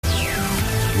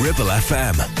Ribble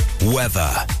FM.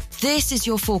 Weather. This is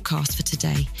your forecast for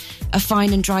today. A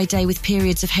fine and dry day with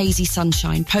periods of hazy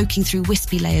sunshine poking through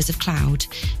wispy layers of cloud,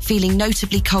 feeling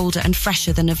notably colder and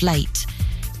fresher than of late.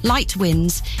 Light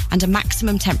winds and a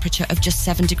maximum temperature of just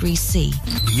 7 degrees C.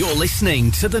 You're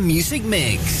listening to the Music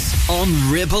Mix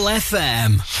on Ribble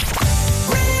FM.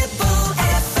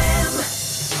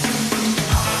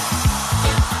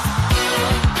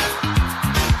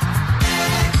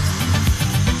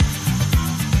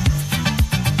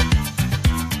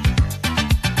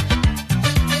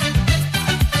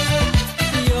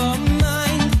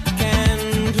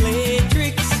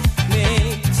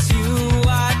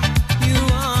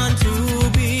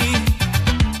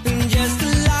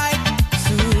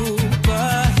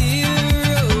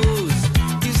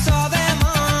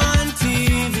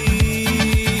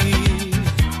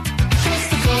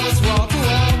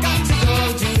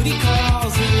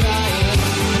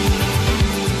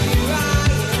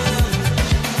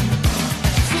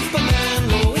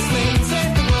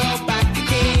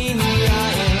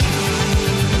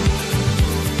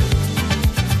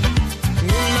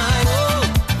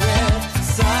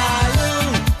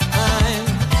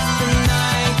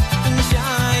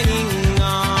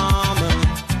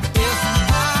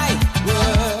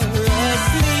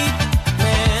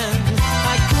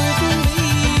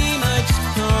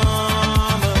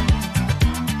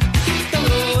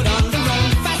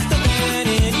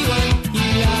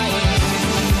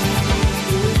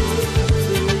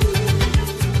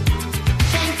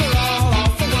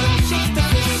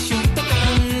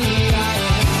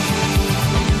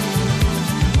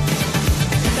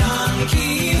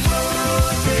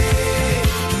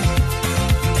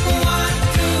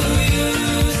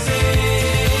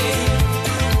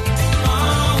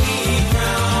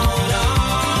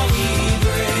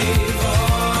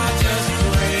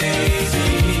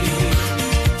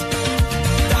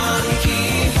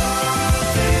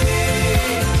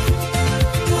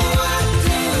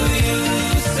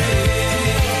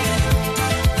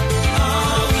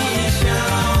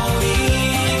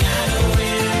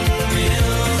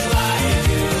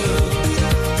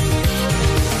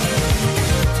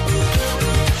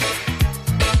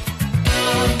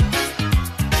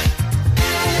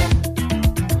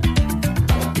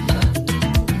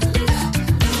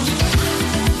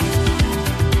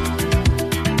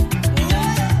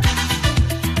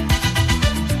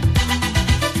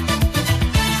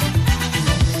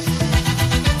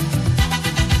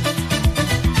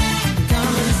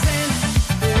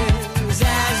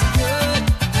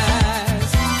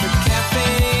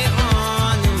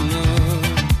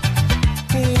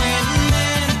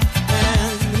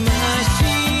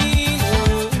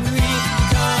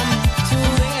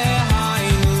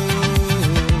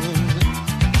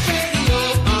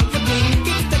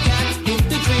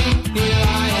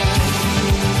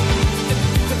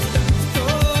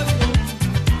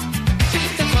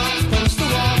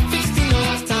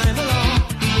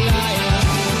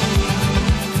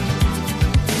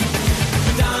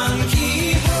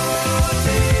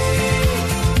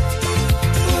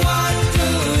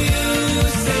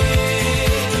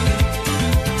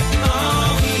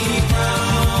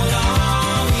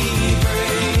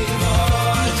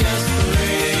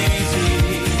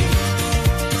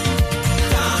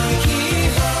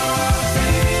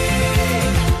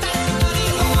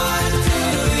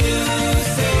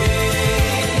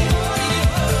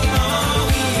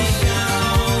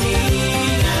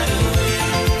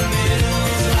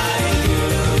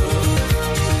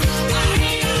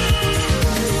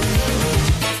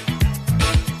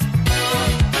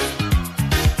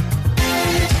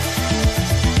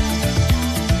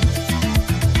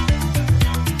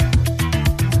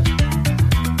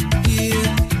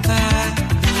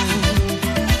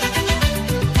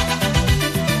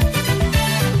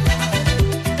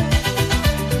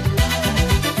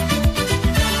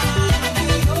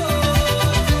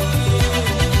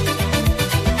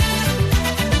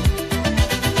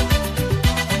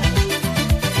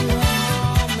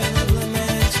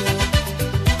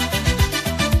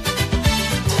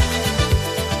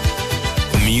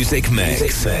 Music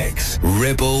Mix.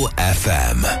 Ribble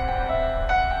FM.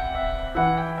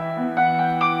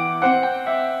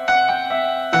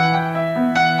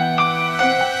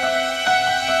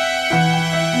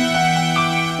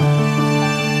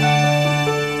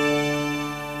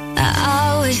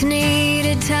 I always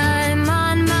needed time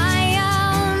on my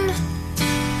own.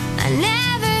 I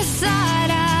never thought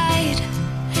I'd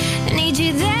need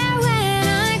you there when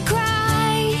I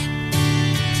cry.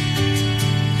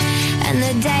 And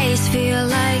the days feel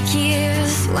like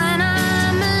years when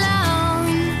I'm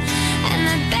alone. And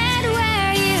the bed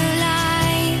where you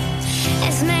lie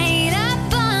is made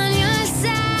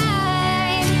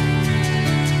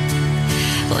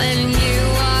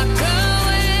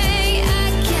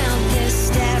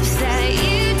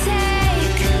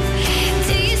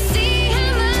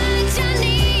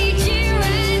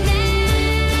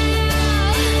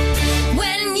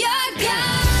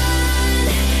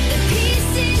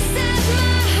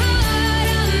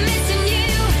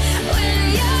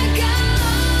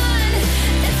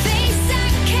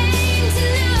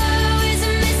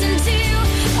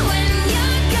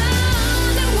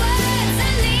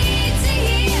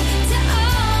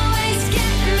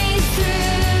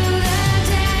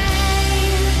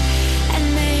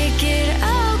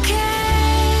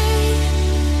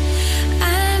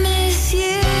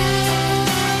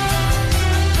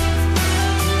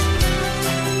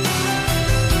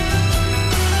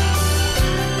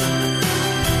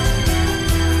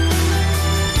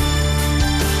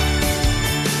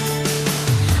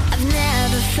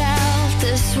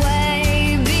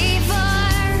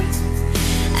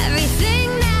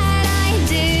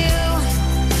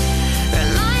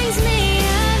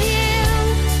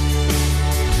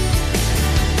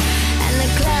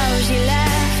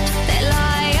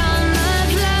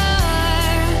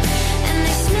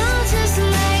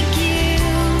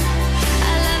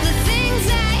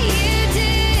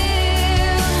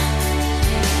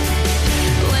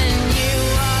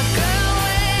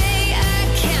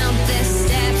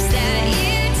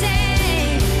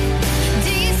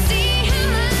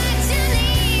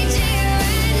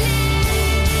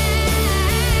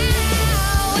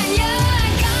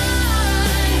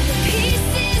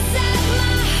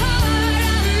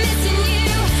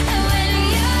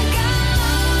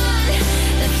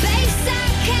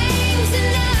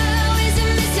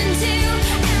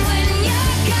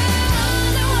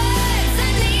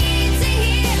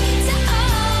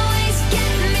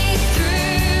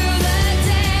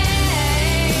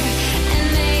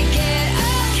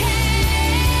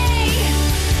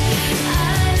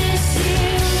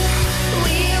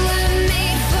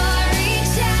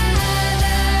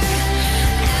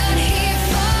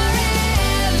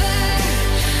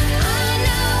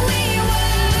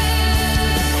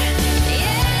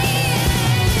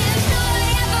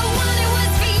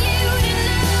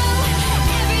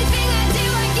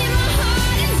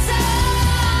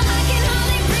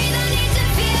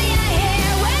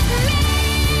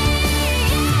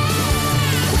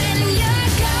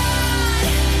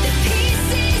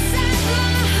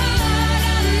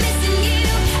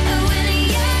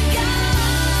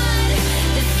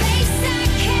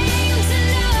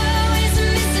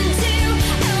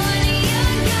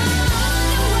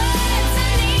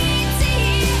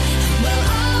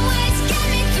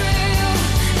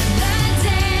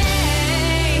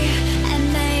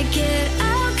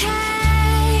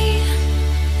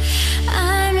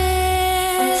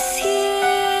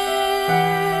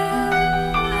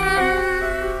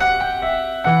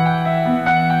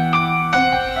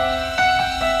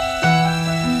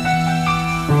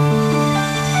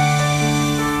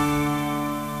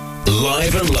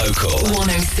Live and local.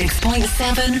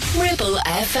 106.7 Ribble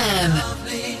FM.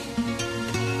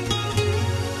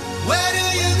 Where do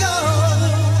you go?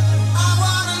 I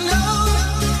wanna know,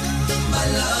 my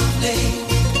lovely.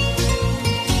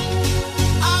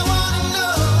 I wanna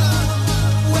know,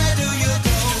 where do you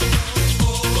go?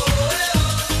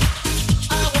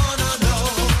 I wanna know,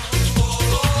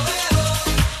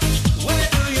 where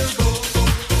do you go?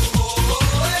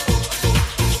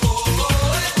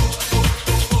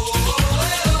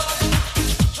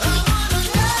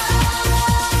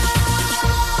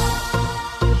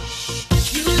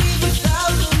 You leave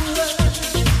without a word,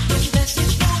 no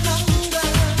message, no number.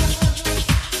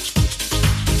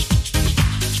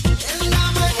 And now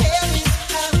my head is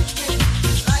pounding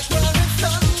like rolling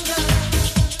thunder.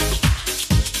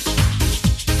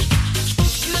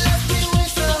 You left me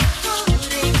with a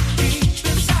heartache deep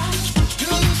inside. You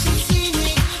used to see me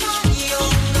cry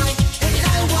all night, and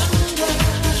I wonder.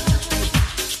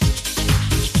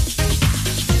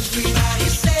 Everybody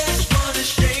says what a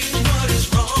shame, what is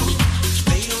wrong.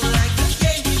 They don't like the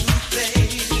game you play.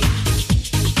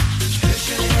 Heard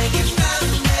you hanging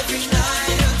round every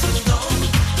night until dawn.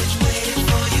 Been waiting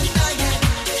for you night and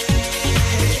day.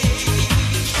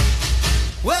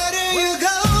 Where do you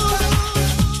go,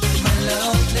 my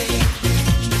lovely?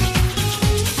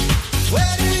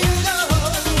 Where do you go?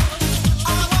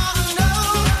 I wanna know,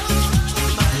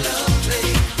 my lovely.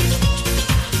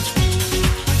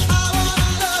 I wanna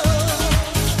know,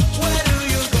 where do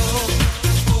you go?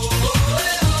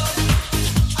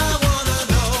 I wanna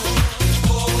know,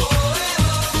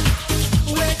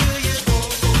 where do you go?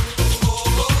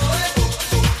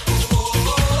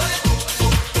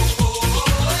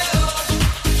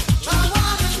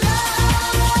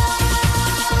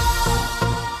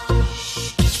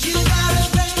 You gotta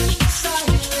break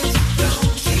silence,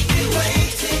 don't keep me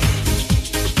waiting.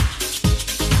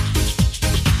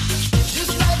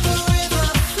 Just like the river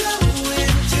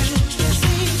flowing to the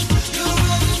sea, you're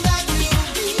rolling back to me.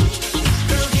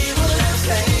 Girl, hear what I'm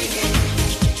saying.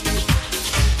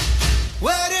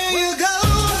 Where do you go,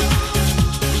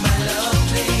 my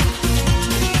lovely?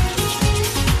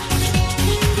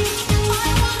 I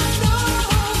wanna know.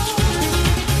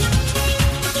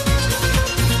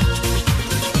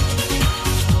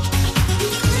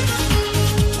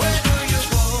 Where do you go? Where do you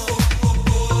go?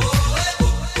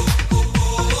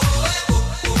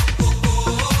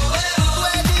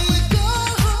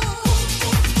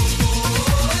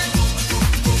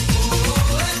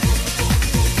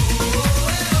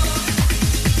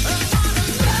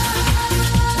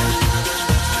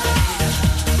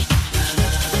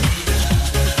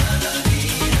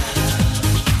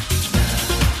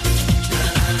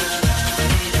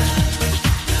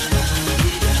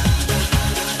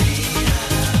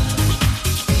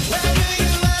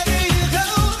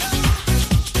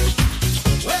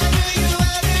 Where do you go?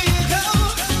 Where do you go?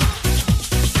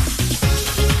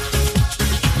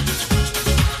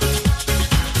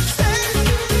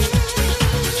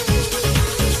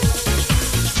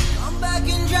 Come back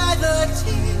and dry the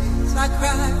tears I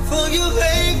cried for you,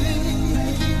 baby.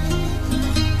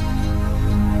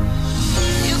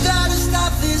 You gotta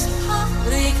stop this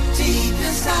heartache deep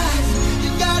inside. You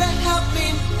gotta help me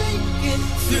make it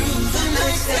through the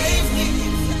night. Save me.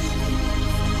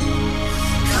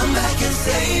 Come back and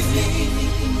save me.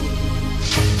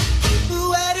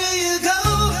 Where do you go,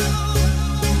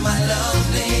 my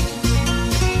lovely?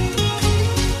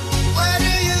 Where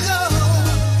do you go?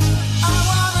 I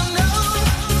wanna know,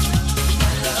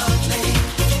 my lovely.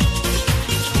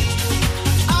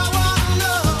 I wanna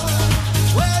know,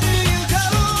 where do you go,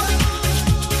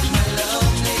 my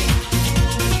lovely?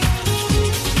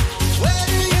 Where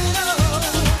do you go?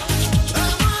 I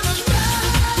wanna know.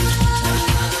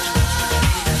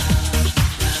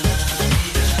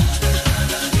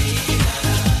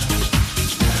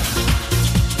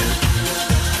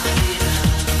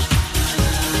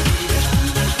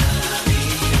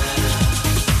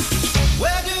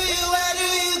 Where do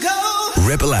you go?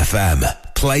 Ribble FM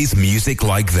plays music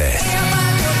like this.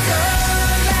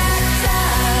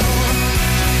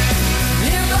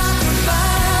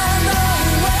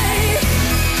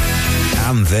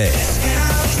 And this.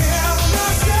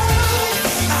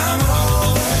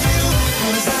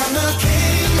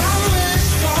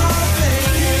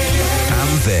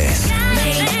 And this.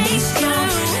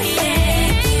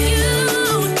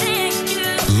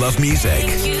 Love music.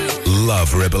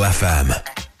 Love Ribble FM.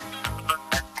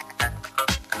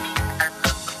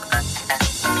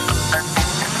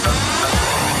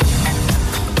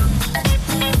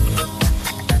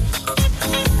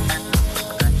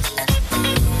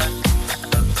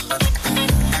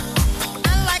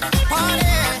 I like to party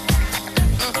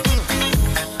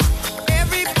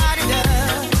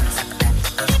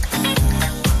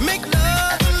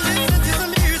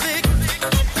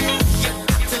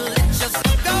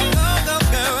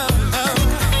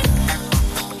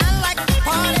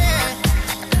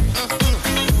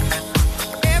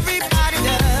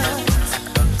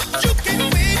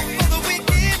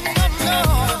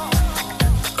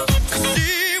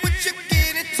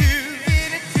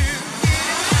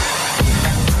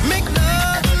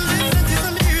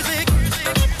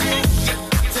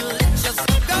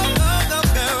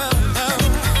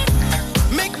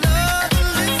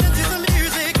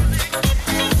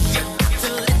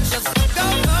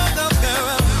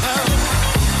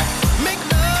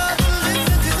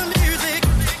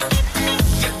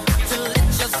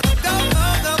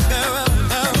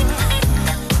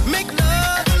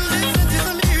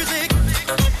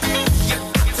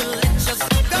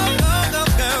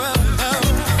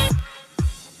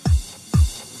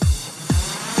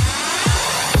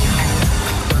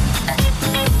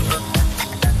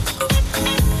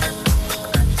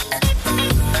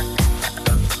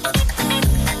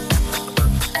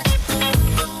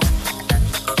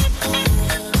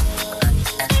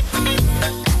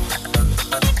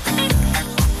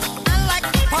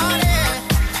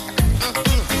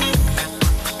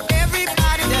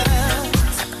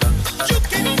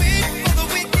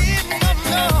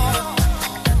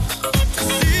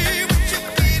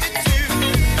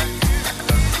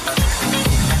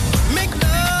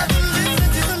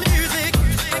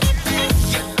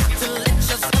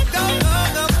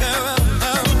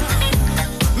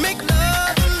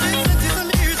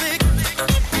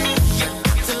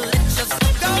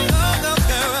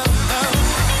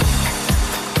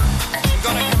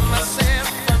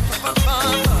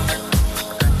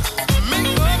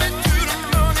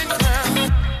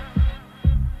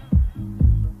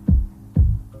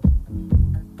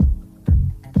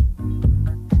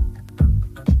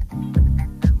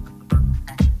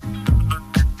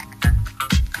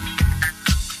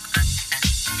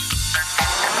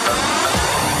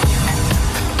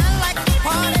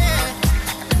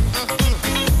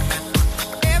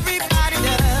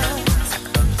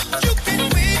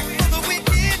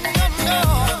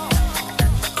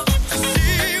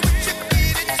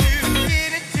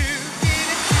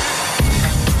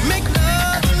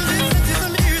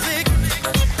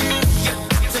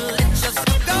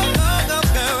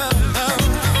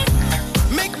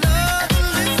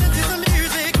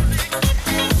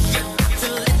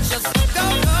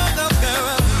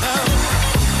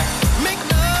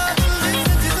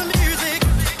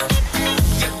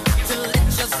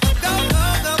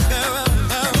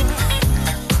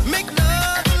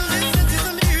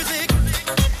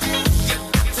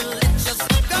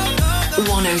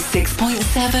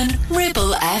 6.7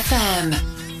 Ribble FM.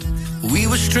 We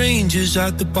were strangers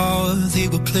at the bar, they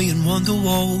were playing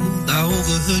Wonderwall. I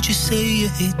overheard you say you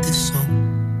hate this song.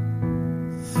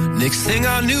 Next thing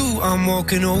I knew, I'm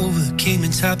walking over, came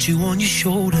and tapped you on your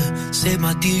shoulder, said,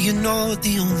 my dear, you're not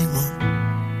the only one.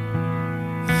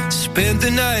 Spent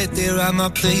the night there at my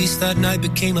place, that night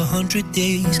became 100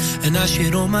 days, and I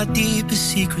shared all my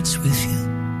deepest secrets with you.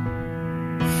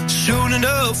 Soon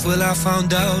enough, well, I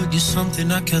found out you're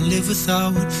something I can't live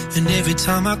without, and every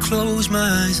time I close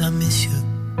my eyes, I miss you.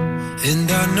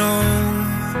 And I know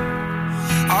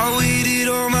I waited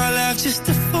all my life just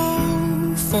to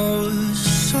fall for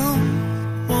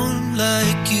someone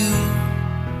like you.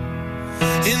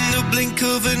 In the blink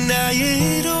of an eye,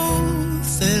 it all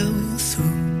fell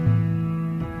through.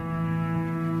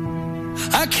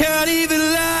 I can't even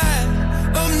lie,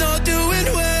 I'm not doing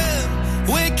well.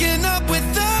 Waking up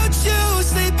without you,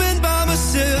 sleeping by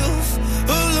myself,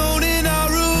 alone in our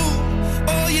room,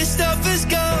 all your stuff is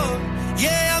gone.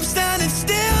 Yeah, I'm standing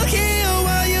still here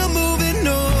while you're moving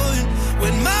on.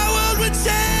 When my world would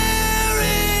tear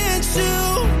into,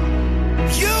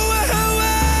 you were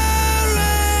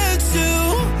wearing too.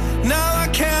 Now I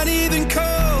can't even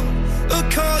call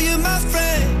you my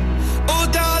friend. Oh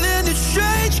darling, it's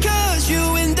strange, cause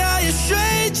you and I are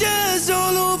strangers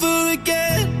all over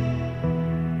again.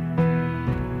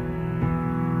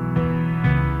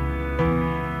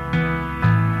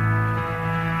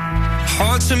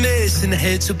 Hearts are missing,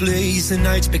 heads ablaze, the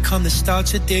nights become the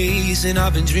start of days, and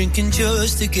I've been drinking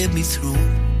just to get me through.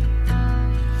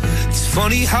 It's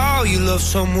funny how you love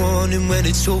someone, and when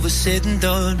it's over said and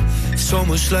done, it's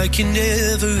almost like you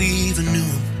never even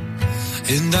knew.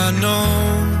 And I know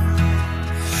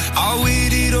I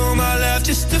waited all my life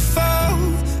just to fall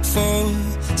for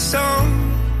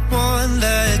someone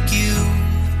like you.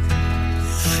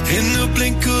 In the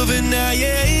blink of an eye,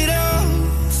 it all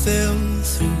fell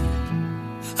through.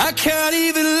 I can't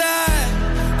even lie,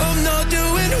 I'm not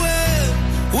doing well.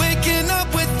 Waking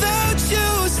up without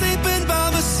you, sleeping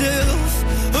by myself,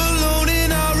 alone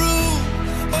in our room,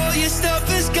 all your stuff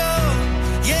is gone.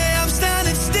 Yeah, I'm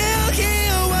standing still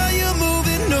here while you're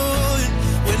moving on.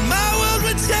 When my world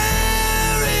would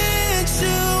tear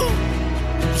into,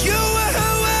 you were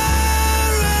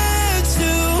wearing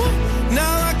too.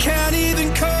 Now I can't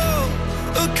even call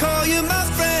you my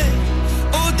friend.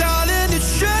 Oh darling, it's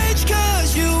strange,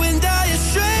 cause you and I are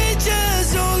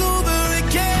strangers all over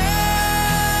again.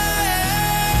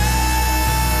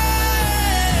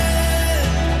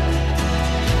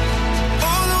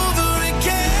 All over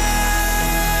again.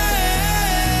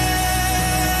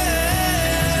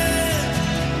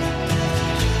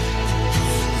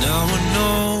 Now I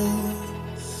know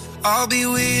I'll be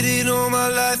waiting all my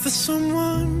life for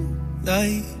someone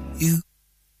like you.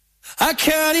 I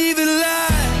can't even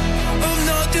lie, I'm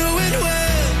not doing well.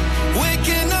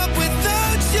 Waking up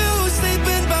without you,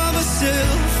 sleeping by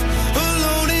myself,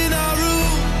 alone in our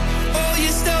room, all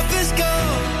your stuff is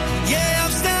gone. Yeah,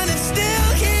 I'm standing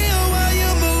still here while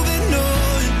you're moving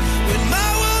on. When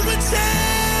my world would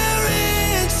tear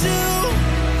into,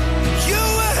 you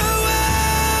were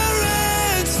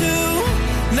wearing too.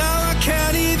 Now I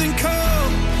can't even call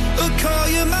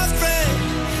you my friend.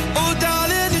 Oh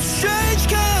darling, it's strange,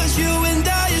 cause you and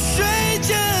I are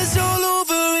strangers all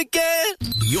over again.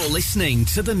 You're listening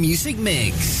to the Music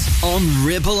Mix on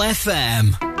Ribble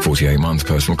FM. 48 months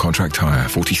personal contract hire,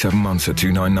 47 months at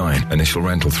 $299. Initial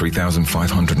rental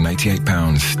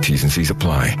 £3,588. T's and C's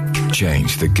apply.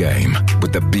 Change the game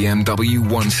with the BMW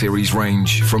 1 Series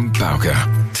range from Bowker.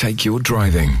 Take your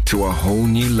driving to a whole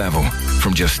new level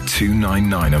from just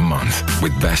 $299 a month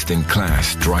with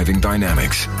best-in-class driving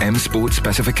dynamics, M-Sport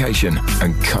specification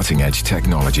and cutting-edge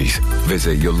technologies.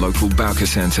 Visit your local Bowker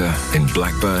centre in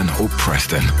Blackburn or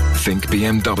Preston. Think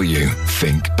BMW,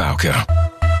 think Bowker.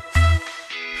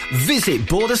 Visit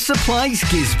Border Supplies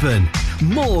Gisborne.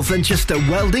 More than just a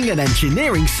welding and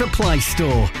engineering supply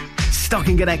store.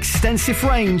 Stocking an extensive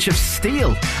range of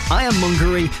steel,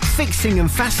 ironmongery, fixing and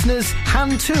fasteners,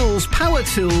 hand tools, power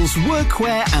tools,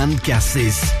 workwear and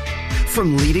gases.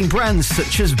 From leading brands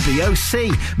such as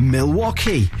BOC,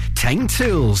 Milwaukee, Tang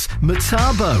Tools,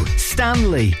 Metabo,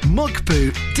 Stanley, Muck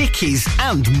Boot, Dickies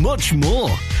and much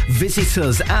more. Visit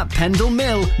us at Pendle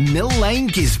Mill, Mill Lane,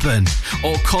 Gisborne,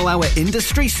 or call our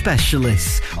industry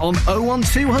specialists on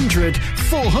 01200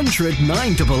 400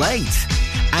 988.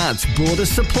 At Border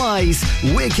Supplies,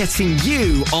 we're getting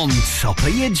you on top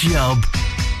of your job.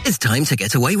 It's time to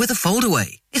get away with a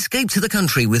foldaway. Escape to the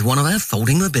country with one of our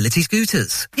folding mobility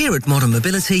scooters. Here at Modern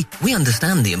Mobility, we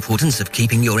understand the importance of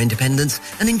keeping your independence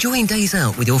and enjoying days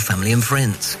out with your family and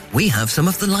friends. We have some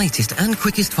of the lightest and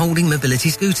quickest folding mobility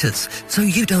scooters, so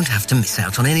you don't have to miss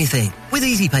out on anything. With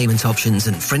easy payment options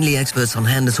and friendly experts on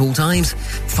hand at all times,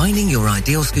 finding your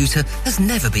ideal scooter has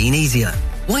never been easier.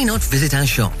 Why not visit our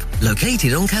shop,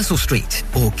 located on Castle Street,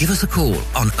 or give us a call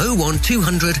on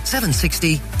 01200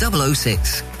 760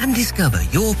 006 and discover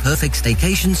your perfect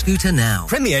staycation scooter now.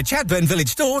 Premier Chatburn Village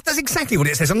Store does exactly what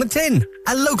it says on the tin.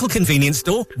 A local convenience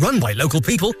store run by local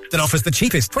people that offers the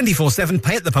cheapest 24/7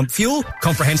 pay-at-the-pump fuel,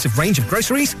 comprehensive range of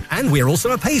groceries, and we're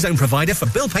also a pay zone provider for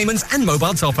bill payments and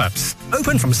mobile top-ups.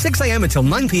 Open from 6 a.m. until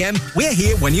 9 p.m. We're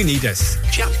here when you need us.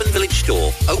 Chatburn Village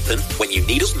Store, open when you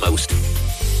need us most.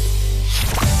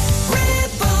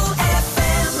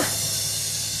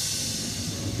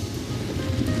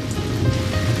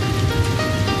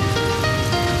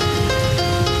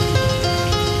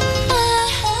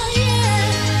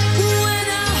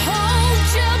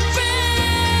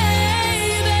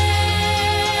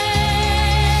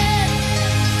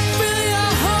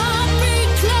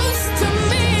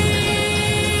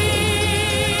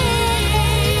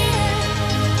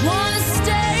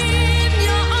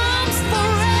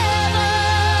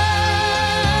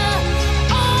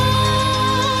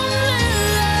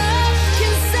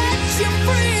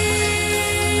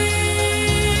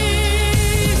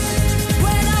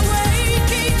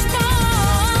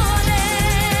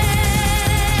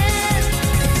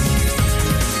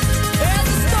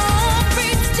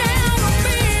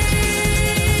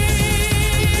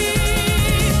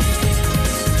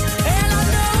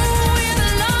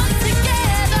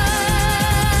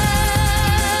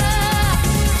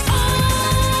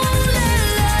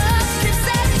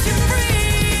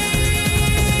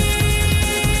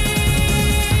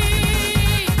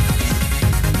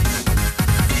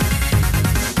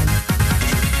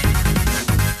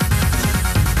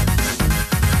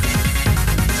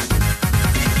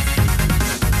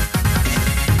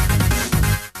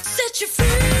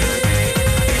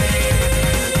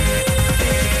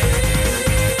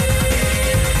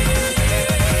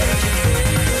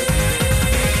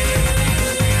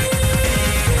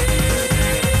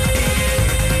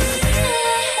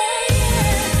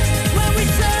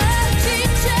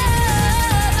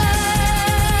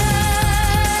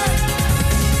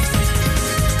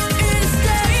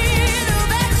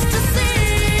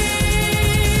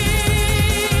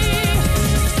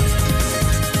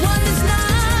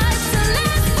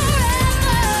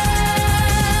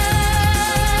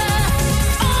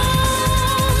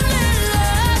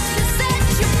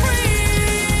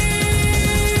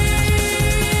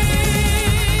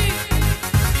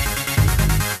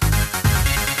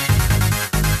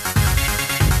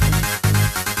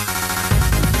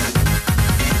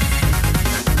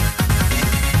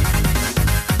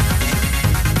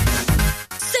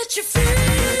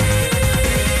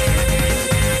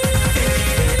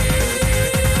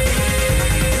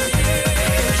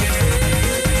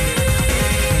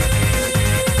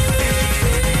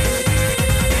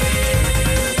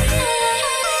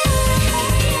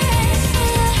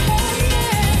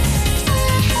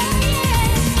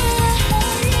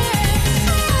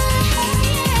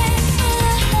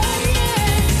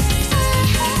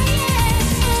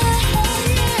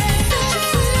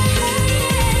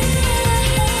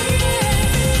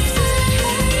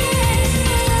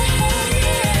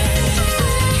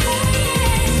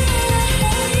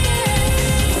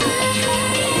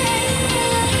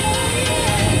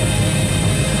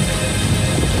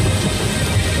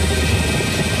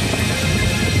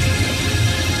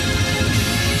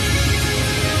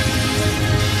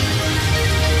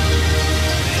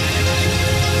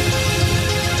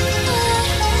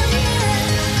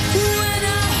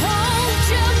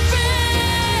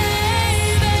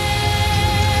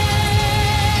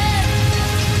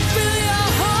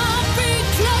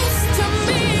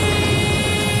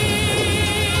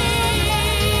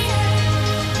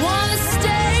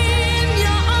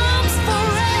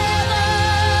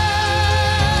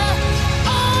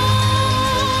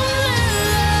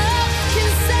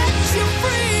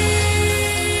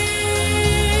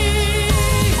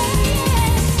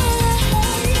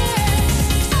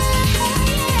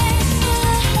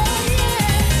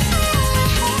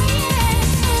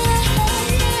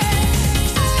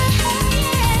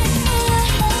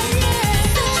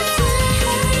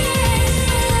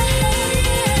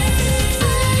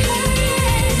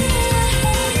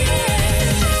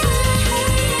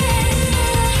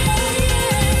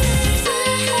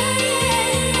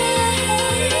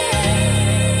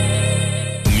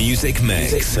 Music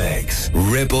Mix.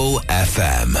 Ribble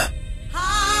FM.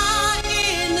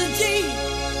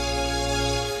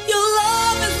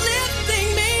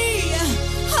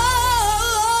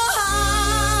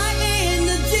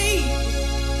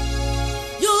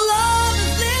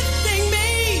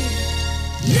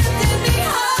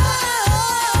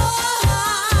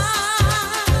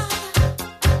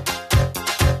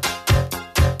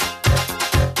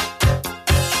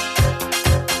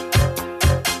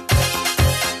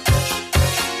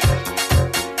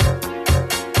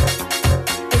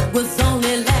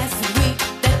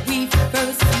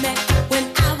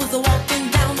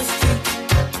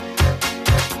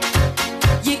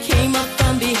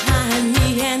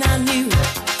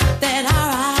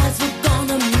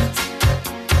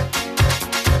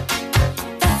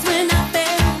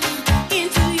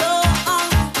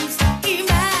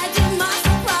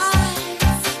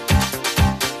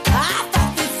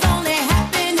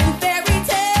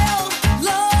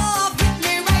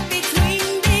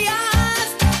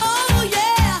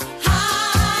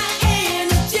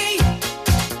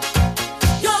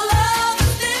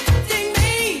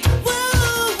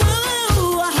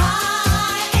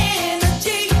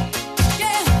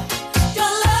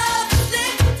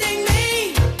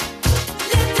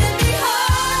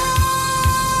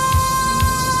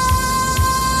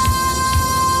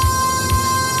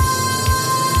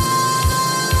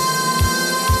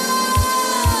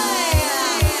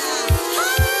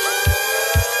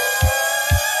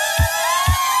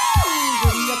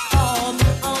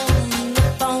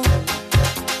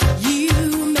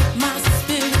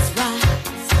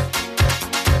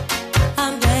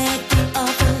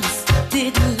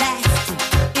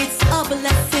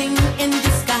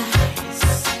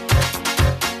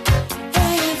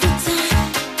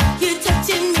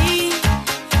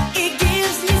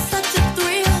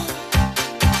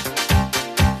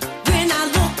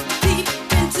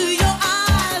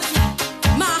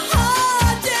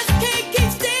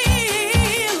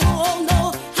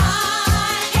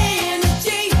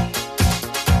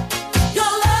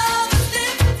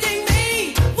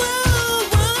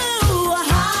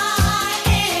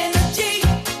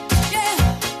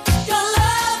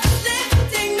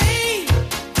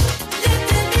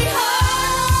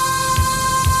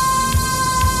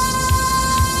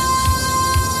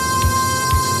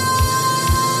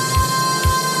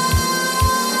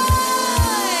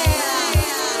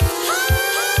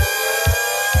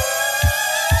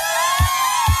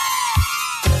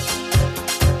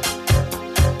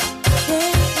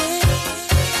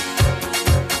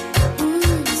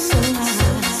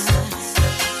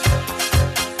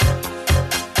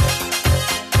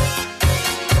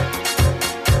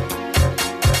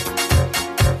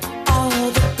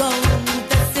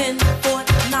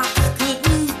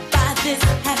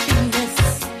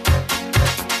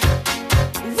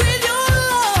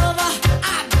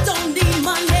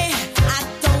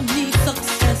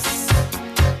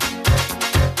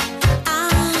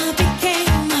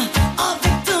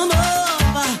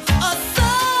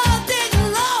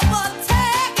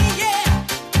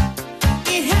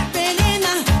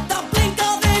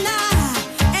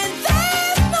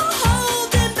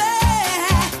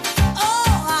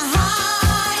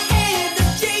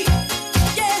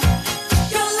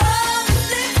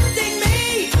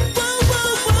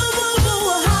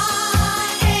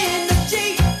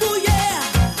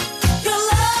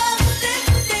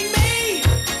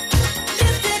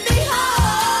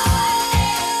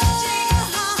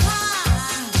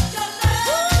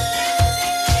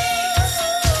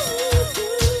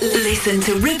 Listen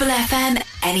to Ribble FM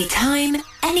anytime,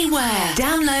 anywhere.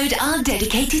 Download our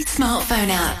dedicated smartphone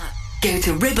app. Go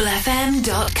to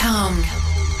ribblefm.com.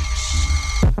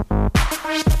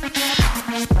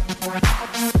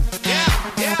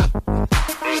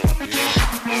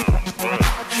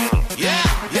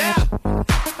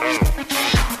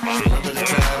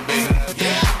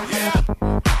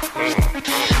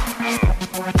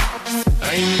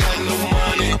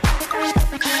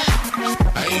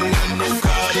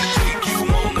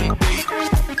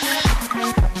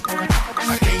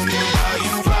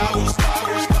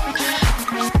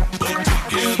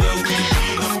 Together we be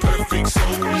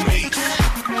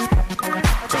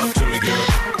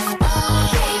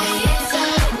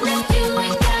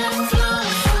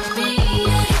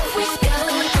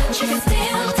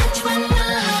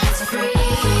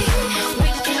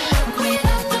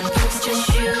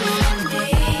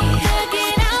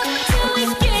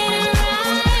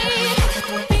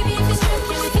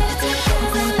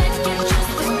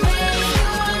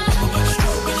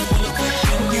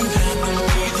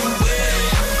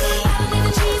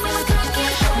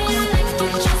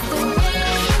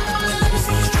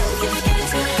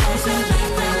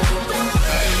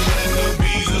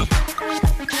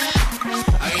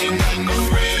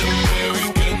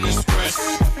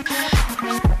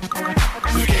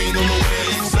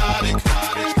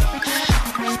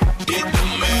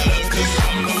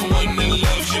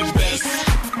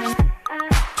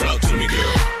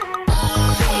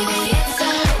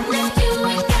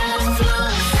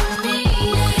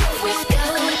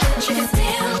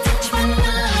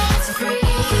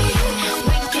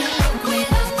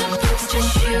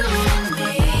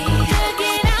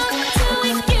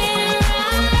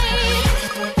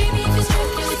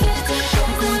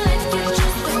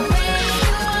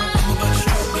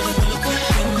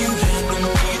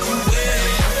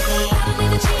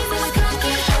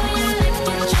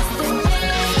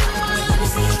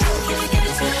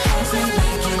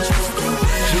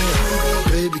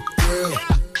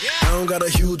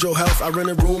your house, I rent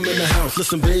a room in the house.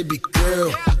 Listen, baby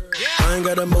girl, I ain't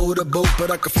got a motorboat,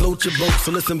 but I can float your boat.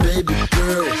 So listen, baby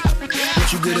girl,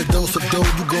 once you get a dose of dough,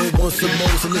 you gon' want some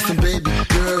more. So listen, baby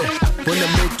girl, when I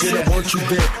make it, I want you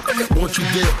there, want you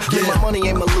there. Yeah, my money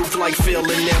ain't Maloof like Phil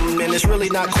and them, and it's really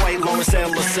not quite Lawrence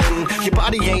Ellison. Your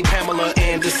body ain't Pamela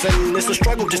Anderson. It's a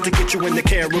struggle just to get you in the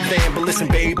caravan. But listen,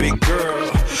 baby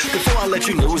girl, before I let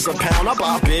you lose a pound, I'll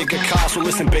buy a bigger car. So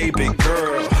listen, baby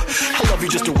girl, I love you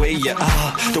just the way you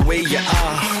are, the way you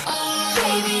are.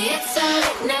 Baby, it's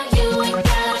alright now, you ain't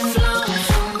gotta flow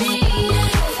for me.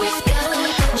 If we go,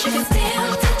 but you can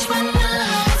still touch my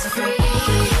love, it's free.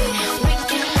 We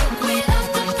can work without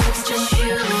the perks, just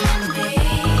you and me.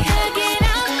 Hug it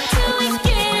out till we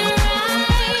get it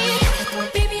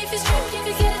right. Baby, if you're stripped, you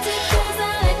can get it too, 'cause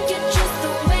I like you just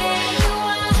the way you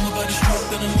are. I'm about to stroke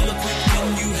and I'm gonna quick, can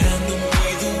you handle me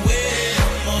the way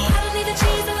I'm on? I don't need the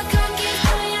cheese or the cookies,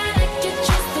 boy, I like you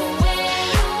just the way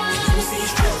you are. Let me see you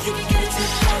strip, you can get it too,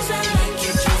 'cause I like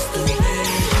you just the way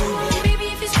you are. Baby,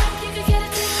 if you're stripped, you can get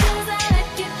it too, 'cause I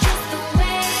like you just the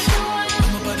way you are.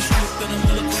 I'm about to stroke and I'm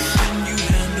gonna quick, can you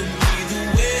handle me the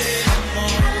way I'm on?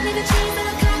 I don't need the cheese or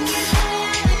the cookies, boy,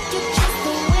 I like you just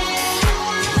the way you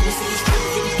are. Let me see you strip,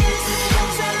 you can get it too,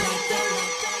 'cause I like that.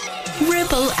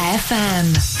 Ribble FM.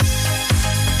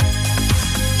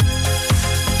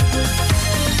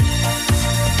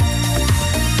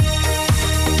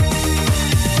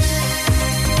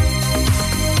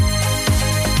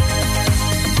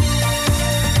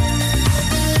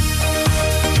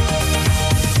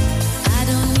 I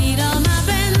don't need all my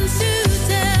friends to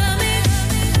tell me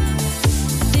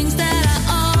things that I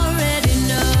already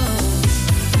know.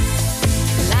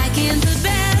 Like in the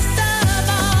best of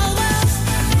all worlds,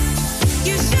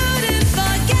 you shouldn't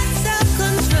forget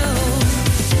self-control.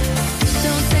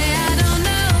 Don't say I don't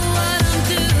know what I'm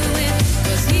doing,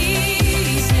 'cause he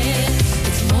said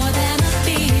it's more than a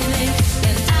feeling.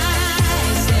 Then I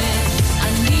said I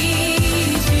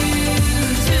need you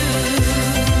to.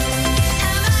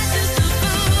 Am I just a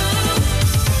fool?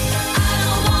 I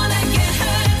don't wanna get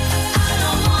hurt. I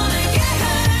don't wanna get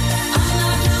hurt. I'm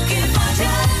not looking for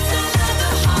just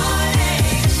another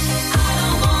heartache. I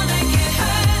don't wanna get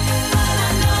hurt, but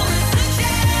I know it's a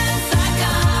chance I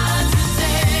got to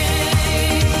take.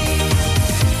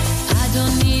 I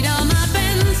don't need all my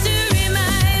friends to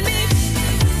remind me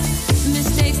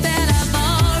mistakes that I've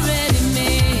already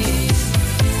made.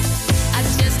 I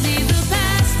just leave the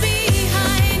past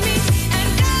behind me and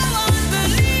go on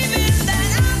believing that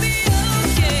I'll be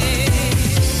okay.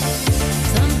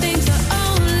 Some things are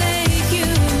only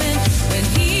human. When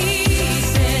he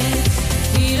said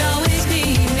he'd always be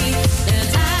me, then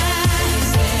I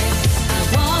said I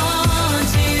want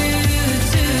you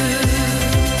to.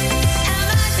 Am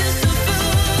I just a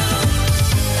fool?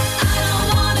 I don't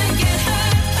wanna get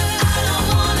hurt. I don't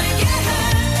wanna get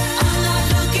hurt. I'm not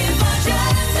looking for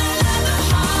just another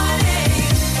heartache.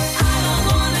 I don't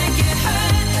wanna get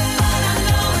hurt, but I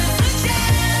know it's a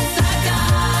chance I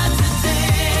got to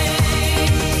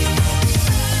take.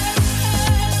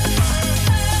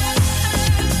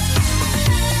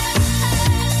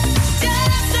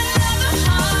 Just another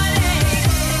heartache.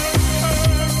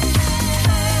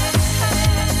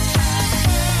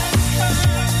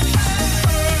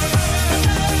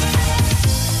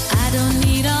 I don't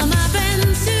need all my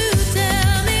friends to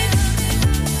tell me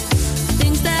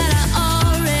things that I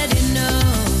already know.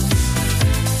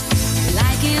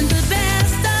 Like in the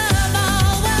best of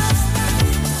all worlds,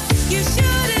 you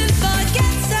shouldn't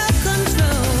forget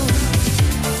self-control.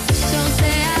 Don't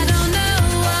say I don't know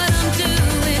what I'm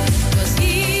doing, 'cause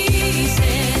he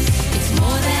says it's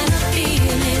more than a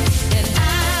feeling. And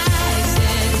I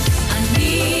said I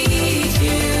need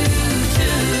you to.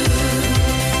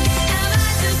 Am I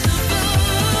just a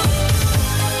fool?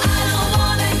 I don't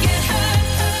wanna get hurt.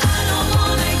 I don't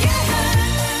wanna get hurt.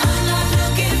 I'm not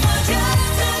looking for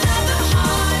just another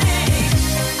heartache.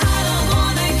 I don't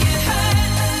wanna get hurt,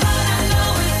 but I know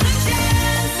it's a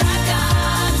chance I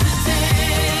got to take.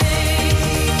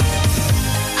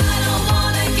 I don't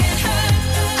wanna get hurt.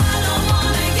 I don't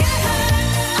wanna get hurt.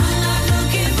 I'm not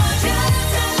looking for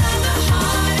just another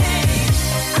heartache.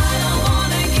 I don't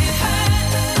wanna get hurt,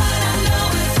 but I know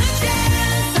it's a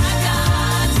chance I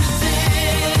got to take.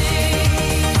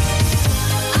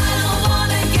 I don't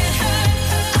wanna get hurt.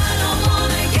 I don't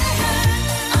wanna get hurt.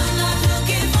 I'm not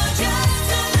looking for just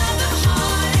another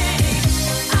heartache.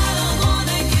 I don't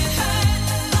wanna get hurt.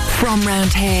 From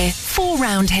round here, for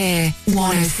round here,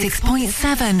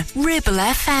 106.7 Ribble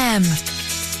FM.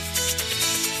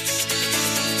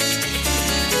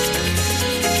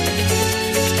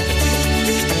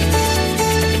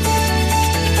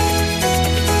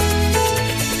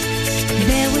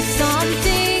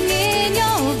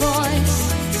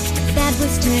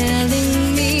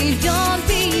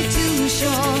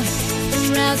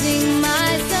 arousing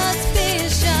my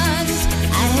suspicions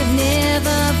I have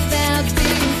never felt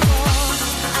before.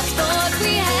 I thought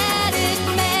we had it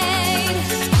made.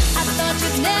 I thought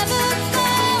you'd never go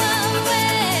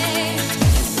away.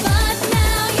 But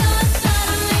now you're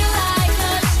suddenly like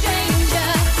a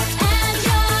stranger, and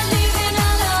you're leaving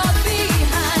a lot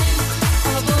behind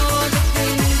of all the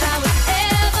things I was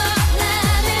ever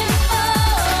planning for.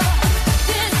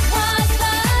 This was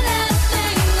the last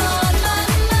thing on my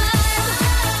mind.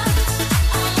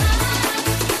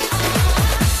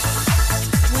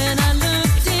 When I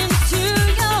looked into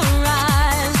your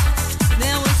eyes,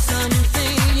 there was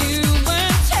something you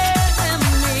weren't telling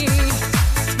me.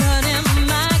 But in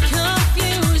my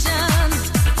confusion,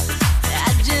 I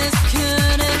just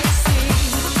couldn't see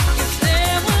if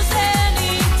there was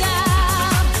any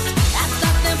doubt. I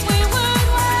thought that we would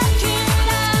work it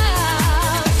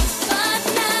out. But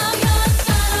now you're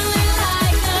suddenly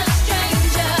like a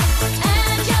stranger,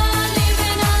 and you're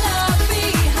leaving a lot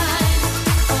behind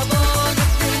of all the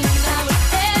things I was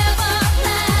ever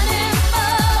planning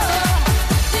for.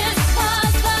 This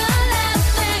was the last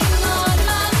thing on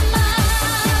my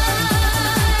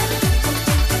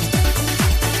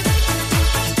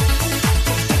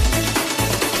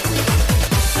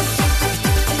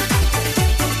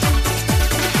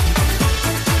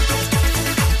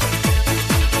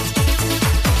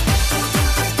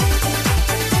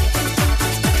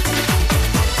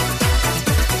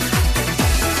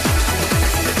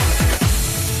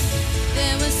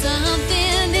There was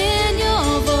something in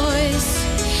your voice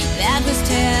that was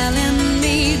telling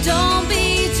me don't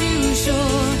be too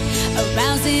sure,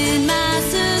 arousing my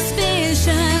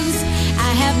suspicions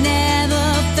I have never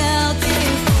felt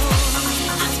before.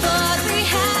 I thought we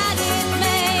had it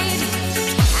made.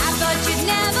 I thought you'd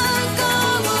never go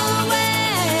away.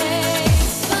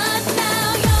 But now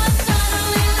you're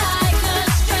suddenly like a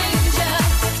stranger,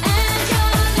 and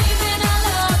you're leaving a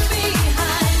lot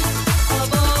behind of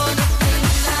all the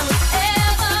things I was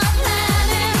ever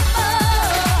planning for.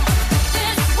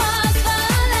 This was the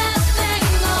last thing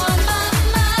on my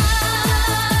mind.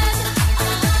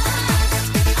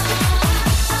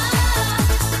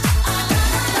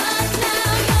 But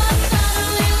now you're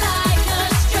suddenly like a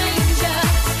stranger,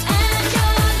 and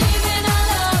you're leaving a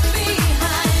lot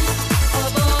behind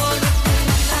of all the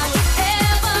things I was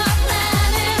ever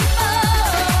planning for.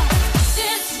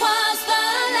 This was the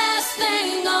last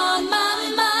thing on my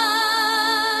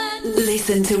mind.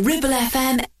 Listen to Ribble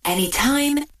FM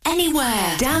anytime,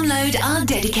 anywhere. Download our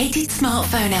dedicated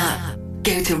smartphone app.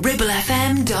 Go to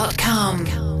ribblefm.com.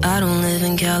 I don't live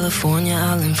in California,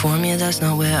 I'll inform you that's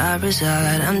not where I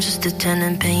reside. I'm just a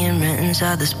tenant paying rent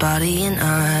inside this body, and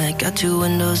I got two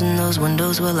windows, and those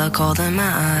windows, well, I call them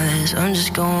my eyes. I'm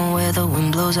just going where the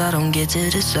wind blows, I don't get to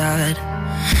decide.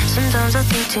 Sometimes I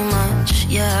think too much,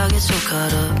 yeah, I get so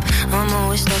caught up. I'm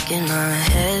always stuck in my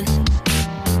head.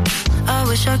 I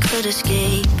wish I could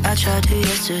escape, I tried to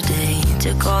yesterday.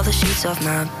 Took all the sheets off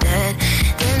my bed.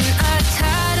 Then I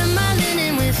tied up my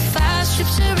linen with 5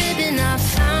 strips of ribbon I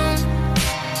found.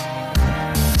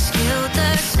 Scaled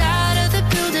the side of the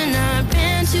building, I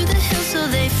ran to the hill so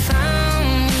they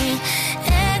found me.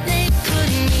 And they put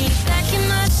me back in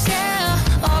my cell,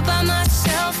 all by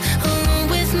myself, alone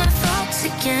with my thoughts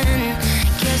again.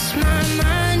 Guess my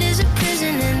mind is a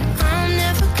prison and I'm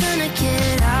never gonna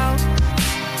get out.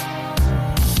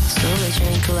 So they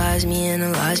tranquilized me,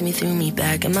 analyzed me, threw me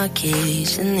back in my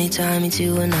cage. And they tied me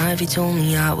to an ivy, told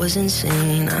me I was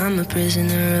insane. I'm a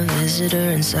prisoner, a visitor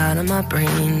inside of my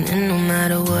brain. And no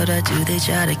matter what I do, they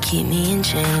try to keep me in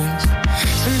chains.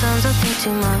 Sometimes I think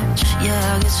too much,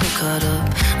 yeah, I get so caught up.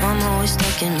 I'm always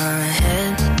stuck in my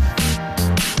head.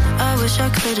 I wish I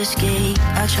could escape,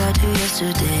 I tried to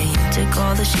yesterday. Took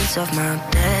all the sheets off my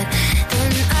bed.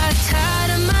 Then I tied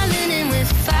up my linen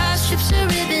with 5 strips of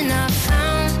ribbon I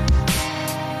found.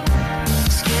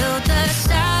 Scaled the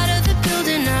side of the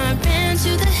building, I ran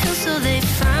to the hill so they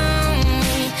found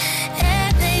me.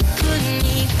 And they put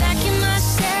me back in my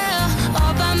cell,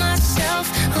 all by myself,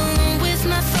 alone with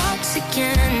my thoughts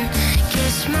again.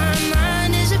 Guess my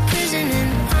mind is a prison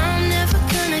and I'm never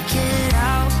gonna get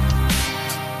out.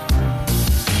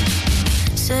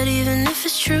 Said even if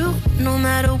it's true, no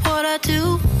matter what I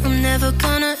do, I'm never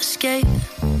gonna escape.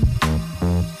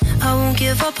 I won't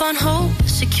give up on hope,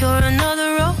 secure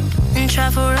another rope and try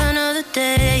for another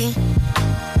day.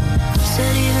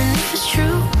 Said even if it's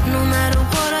true, no matter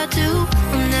what I do,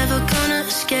 I'm never gonna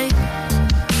escape.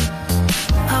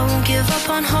 I won't give up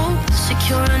on hope,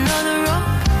 secure another rope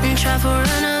and try for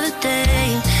another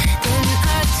day. Then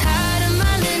I tied up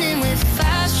my linen with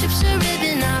 5 strips of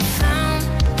ribbon I found.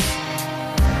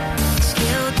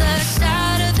 Scaled the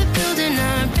side of the building,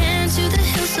 I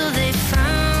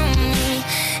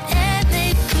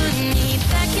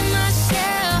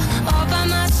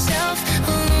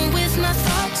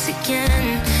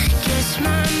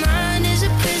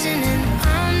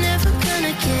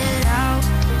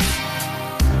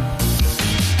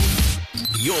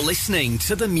You're listening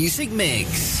to The Music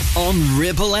Mix on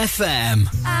Ribble FM.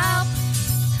 Help,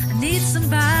 I need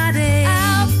somebody.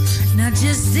 Help, not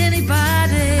just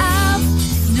anybody. Help,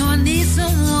 you know I need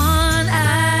someone.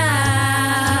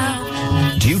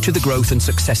 Help. Due to the growth and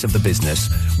success of the business,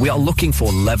 we are looking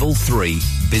for Level 3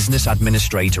 Business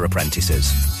Administrator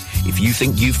apprentices. If you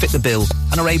think you fit the bill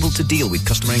and are able to deal with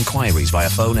customer inquiries via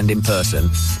phone and in person,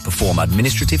 perform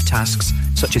administrative tasks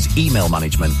such as email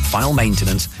management, file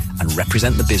maintenance, and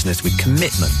represent the business with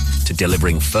commitment to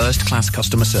delivering first-class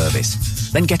customer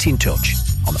service, then get in touch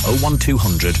on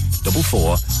 01200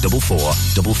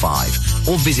 444455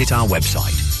 or visit our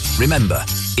website. Remember,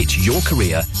 it's your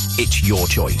career, it's your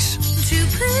choice. Won't you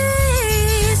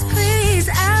please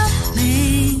help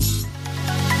me?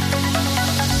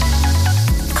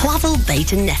 Clavel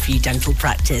Bait and Nephew Dental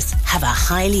Practice have a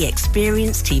highly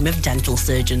experienced team of dental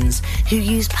surgeons who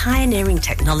use pioneering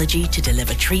technology to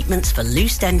deliver treatments for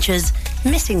loose dentures,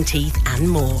 missing teeth and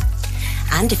more.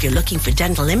 And if you're looking for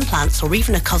dental implants or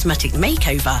even a cosmetic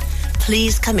makeover,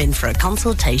 please come in for a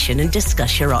consultation and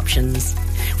discuss your options.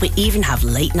 We even have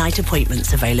late night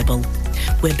appointments available.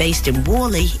 We're based in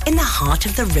Worley in the heart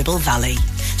of the Ribble Valley.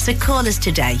 So call us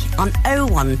today on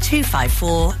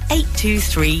 01254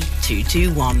 823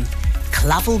 221.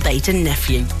 Clavel Bait and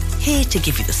Nephew, here to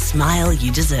give you the smile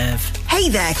you deserve. Hey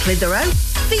there, Clitheroe.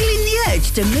 Feeling the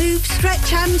urge to move,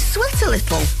 stretch and sweat a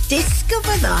little?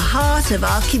 Discover the heart of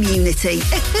our community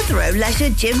at Clitheroe Leisure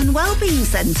Gym and Wellbeing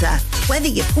Centre. Whether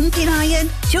you're pumping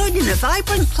iron, joining a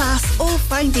vibrant class or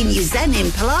finding your zen in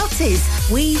Pilates,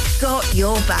 we've got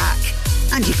your back.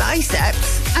 And your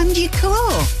biceps and your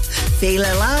core. Feel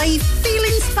alive, feel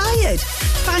inspired.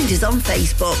 Find us on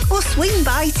Facebook or swing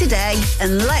by today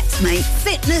and let's make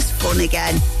fitness fun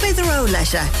again. Clitheroe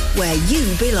Leisure, where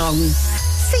you belong.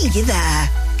 See you there.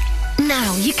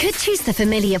 Now, you could choose the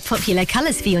familiar popular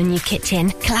colours for your new kitchen,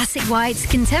 classic whites,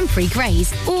 contemporary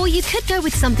greys, or you could go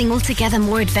with something altogether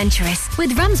more adventurous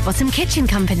with Ramsbottom Kitchen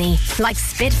Company, like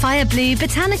Spitfire Blue,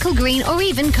 Botanical Green, or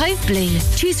even Cove Blue.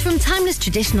 Choose from timeless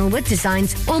traditional wood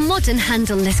designs or modern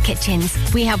handleless kitchens.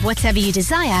 We have whatever you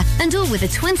desire, and all with a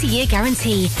 20-year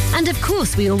guarantee. And of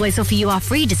course, we always offer you our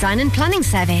free design and planning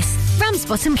service.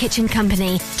 Ramsbottom Kitchen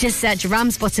Company. Just search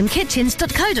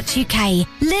ramsbottomkitchens.co.uk.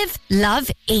 Live, love,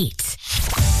 eat.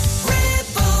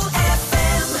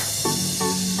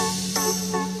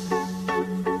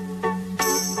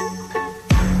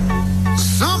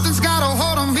 Something's got a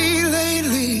hold on me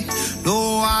lately.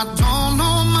 No, I don't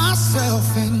know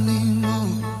myself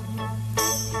anymore.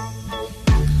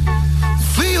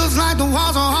 Feels like the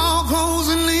walls are all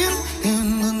closing in,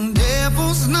 and the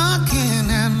devil's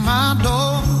knocking at my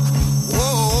door.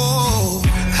 Whoa,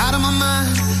 out of my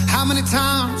mind. How many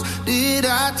times did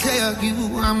I tell you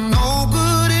I'm no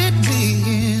good at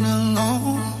being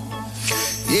alone?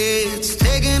 Yeah, it's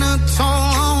taking a toll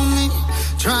on me.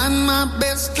 Trying my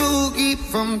best to keep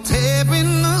from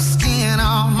tearing the skin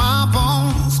off my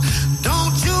bones.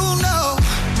 Don't you know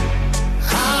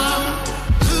I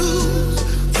lose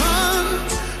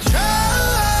control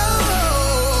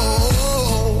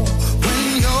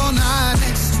when you're not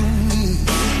next to me?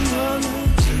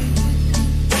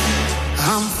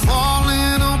 I'm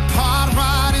falling apart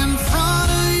right in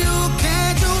front of you.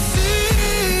 Can't you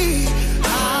see? I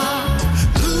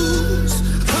lose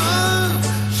control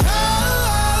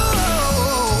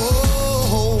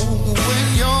when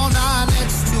you're not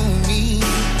next to me.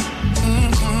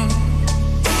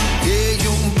 Yeah,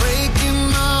 you're breaking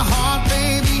my heart,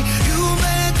 baby. You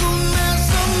make a mess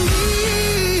of me.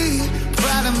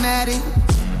 Problematic.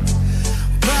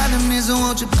 Problem is I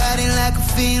want your body like a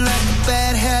fiend, like a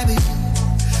bad habit.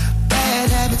 Bad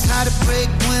habits hard to break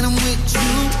when I'm with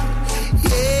you.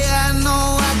 Yeah, I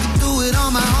know I can do it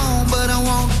on my own, but I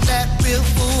want that real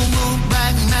full moon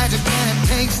black magic, and it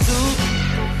takes two.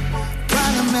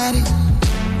 Problematic.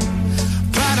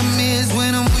 Problem is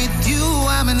when I'm with you,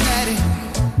 I'm an addict,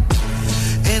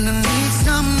 and I need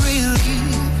some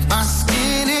relief. My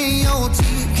skin ain't your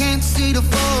teeth, can't see the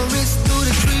forest through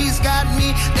the trees. Got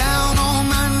me down on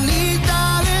my knees,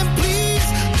 darling, please.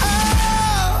 Oh,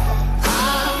 I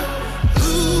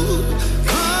lose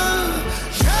control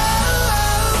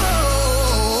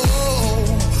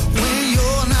when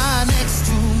you're not next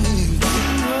to me.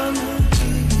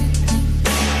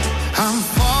 I'm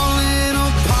falling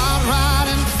apart right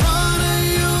in front of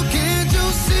you. Can't you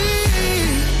see?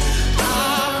 I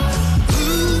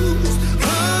lose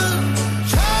control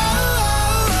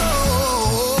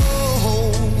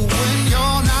when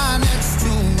you're not next to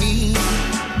me.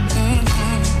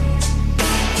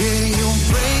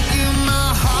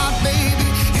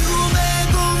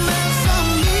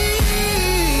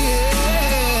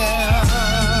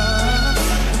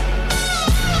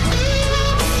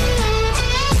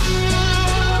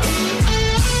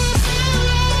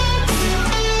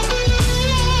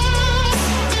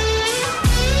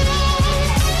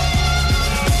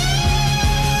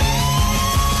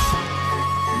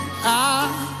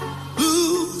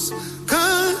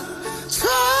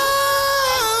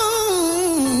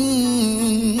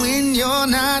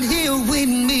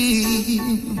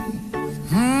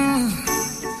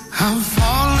 I'm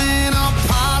falling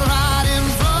apart right in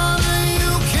front of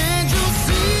you. Can't you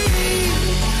see?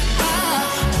 I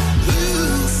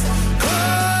lose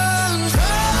control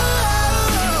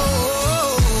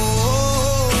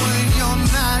when you're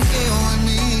not here with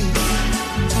me.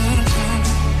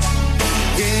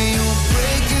 Yeah, you're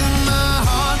breaking my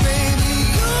heart, baby.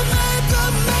 You make a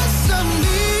mess of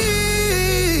me.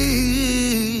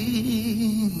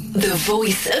 The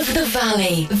voice of the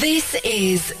valley. This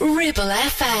is Ribble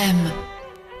FM.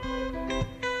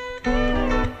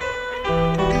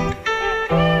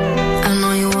 I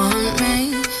know you want me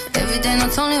every day,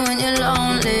 not only when you're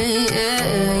lonely.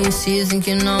 Yeah, you see, you think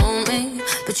you know me,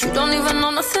 but you don't even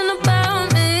know nothing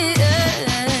about me.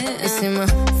 Yeah, you see my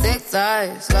thick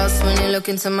thighs, lost when you look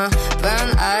into my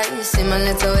brown eyes. See my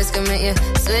little ways can make you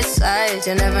switch sides.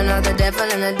 You never know the devil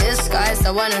in a disguise,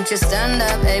 so why don't you stand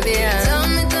up, baby? And tell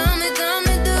me,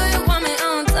 do you want me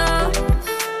on top?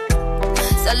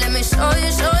 So let me show you.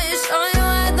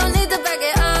 I don't need to back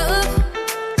it up.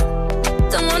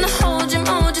 Don't wanna hold you,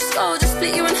 mold you slow, just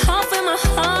split you in half with my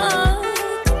heart.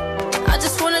 I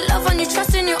just wanna love on you,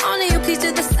 trust in you, honor you. Please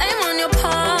do the same on your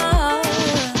part.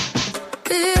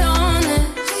 Be honest,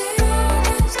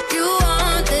 you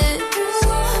want this,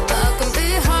 but I can be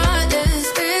heartless,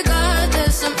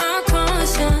 regardless of my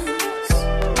conscience.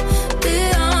 Be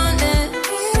honest,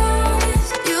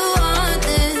 you want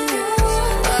this,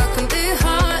 but I can be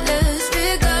heartless,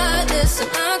 regardless of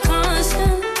my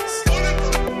conscience.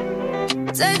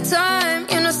 Take time,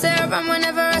 you know, stay around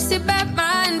whenever I see bad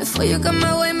mind. Before you come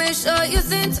my way, make sure you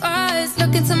think twice.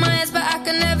 Look into my eyes, but I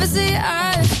can never see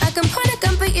eyes. I can point a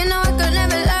gun, but you know I could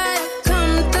never lie.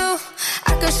 Come through,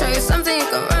 I can show you something you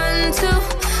can run to.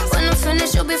 When I'm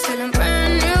finished, you'll be feeling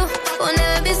brand new. Will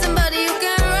never be somebody you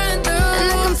can run through.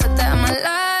 And I can put that in my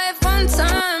life one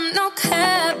time, no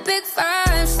cap, big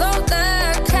five, slow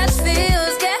that, catch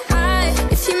feels, get high.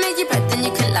 If you make your breath, then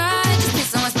you can lie. Just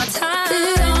please don't waste my time. Be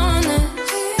honest,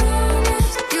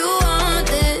 you want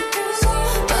this,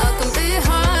 but I can be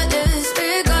heartless,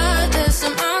 regardless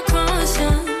of my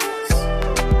conscience.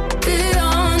 Be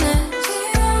honest,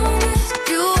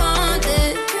 you want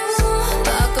this,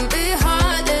 but I can be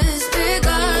heartless,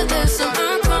 regardless of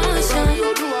my conscience.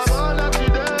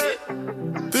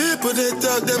 People they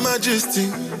talk them majesty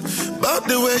about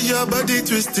the way your body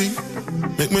twisting,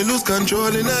 make me lose control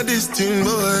in a this thing,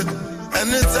 boy. And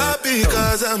it's happy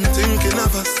cause I'm thinking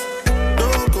of us.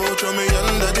 Don't go throw me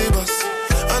under the bus.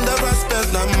 Under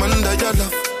respect, I'm under your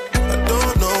love. I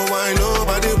don't know why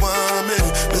nobody want me.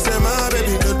 They say my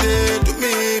baby no day do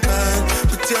me bad.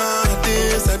 Put your heart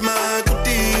inside my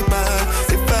goodie bag.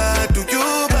 If I do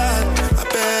you bad, I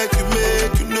beg you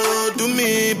make you know do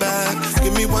me bad.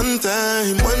 Give me one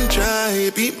time, one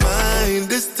try, be mine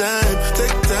this time.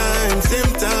 Take time,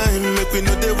 same time, make we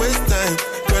know they waste time.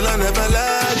 Girl, I never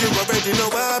lied, you already know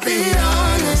I'll be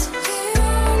honest.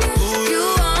 You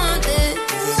want it,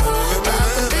 but I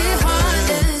can be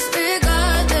heartless,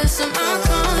 regardless of my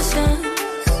conscience.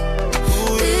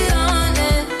 Be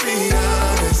honest,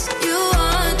 you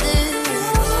want it,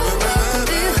 but I can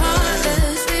be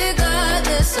heartless,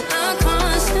 regardless of my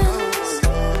conscience.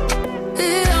 Be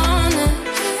honest,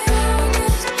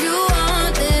 you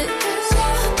want it,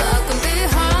 but I can be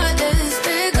heartless,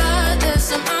 regardless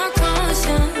of my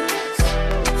conscience.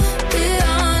 Be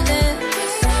honest,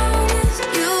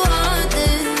 you want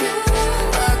it,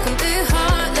 but I can be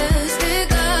heartless,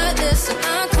 regardless of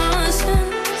my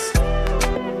conscience.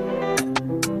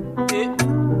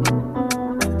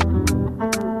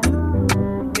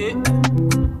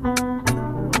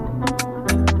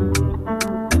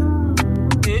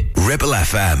 Ribble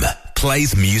FM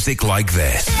plays music like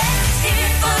this.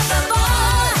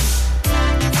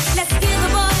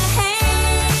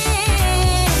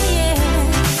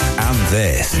 And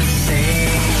this.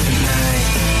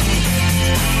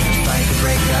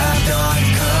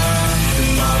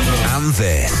 And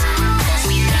this.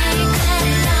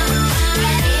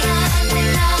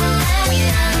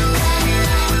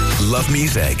 Love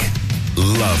music.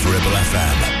 Love Ribble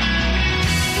FM.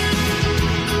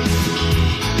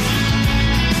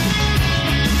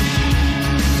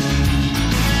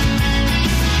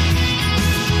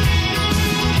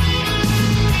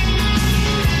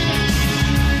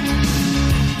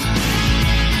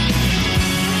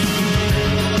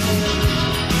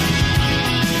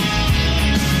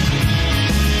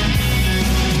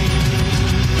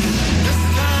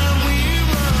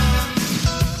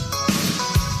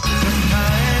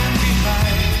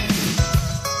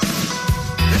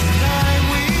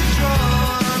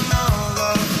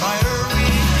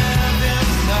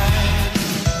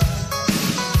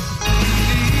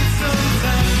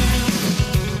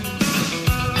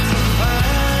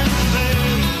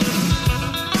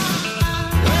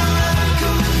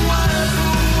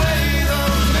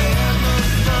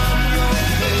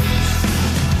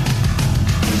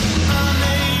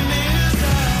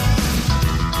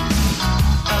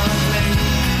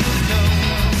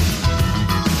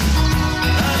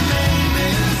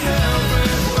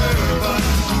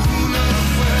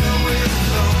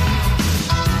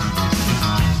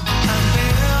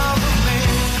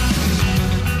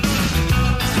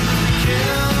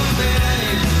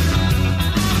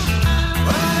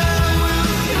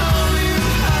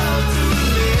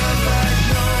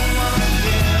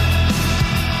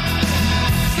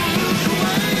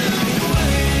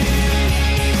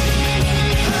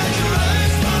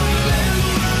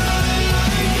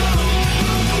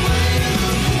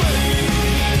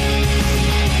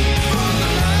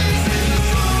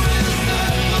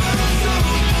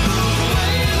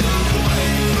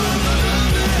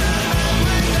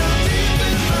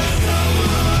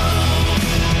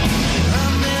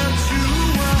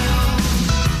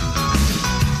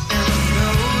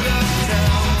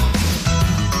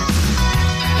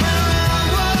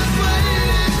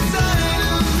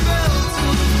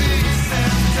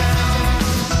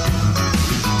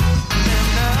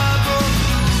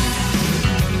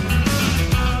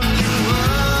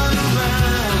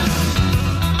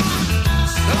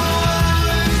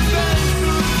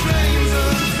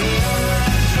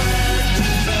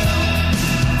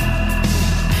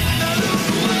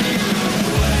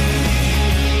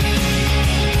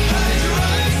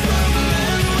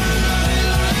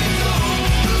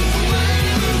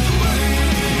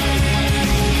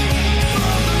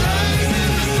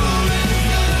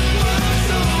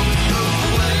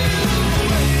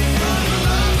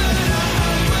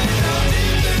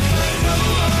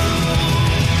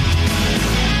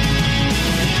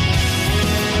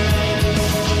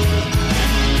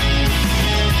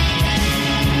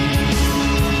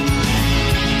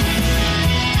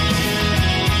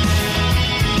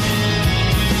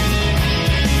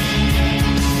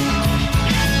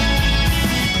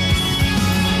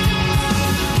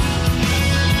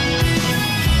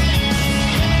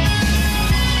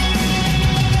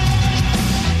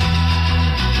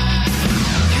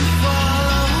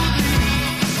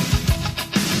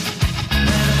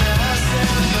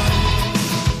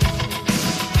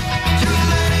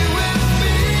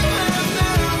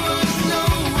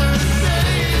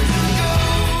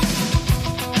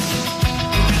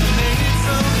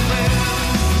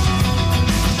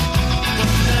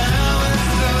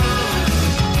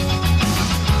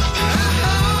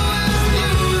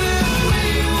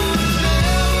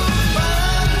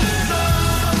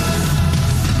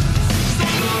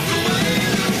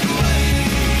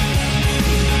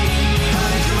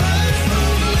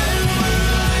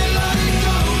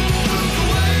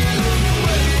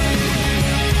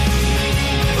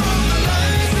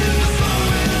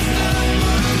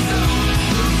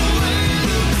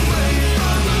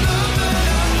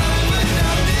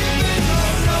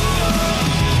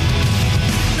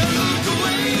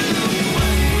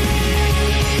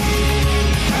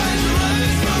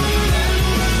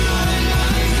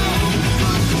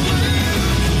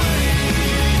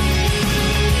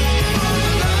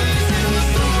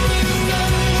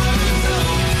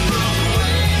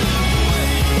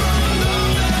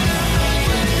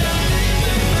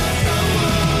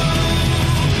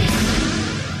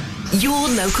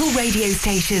 local radio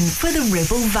station for the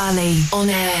Ribble Valley. On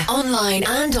air, online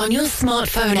and on your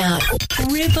smartphone app.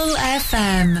 Ribble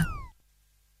FM.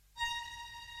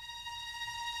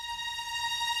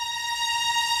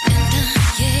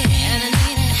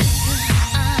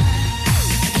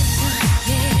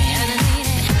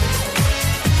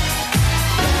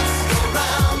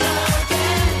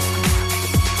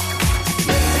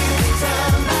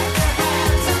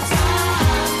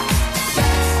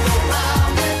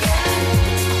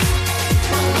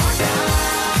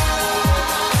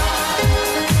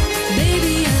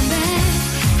 Baby, I'm back.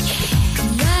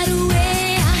 Right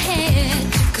away, I had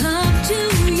to come to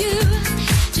you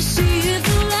to see if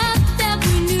the love that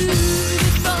we knew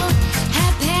before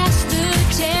had passed the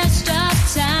test of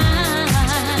time.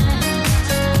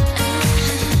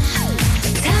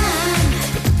 Time,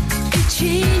 it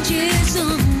changes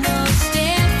almost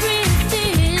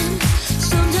everything.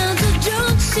 Sometimes I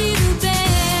don't see the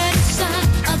better side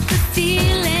of the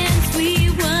feelings we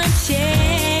once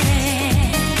shared.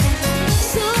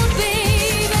 So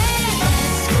baby,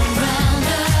 let's go round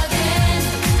again.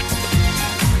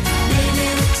 Maybe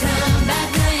we'll turn back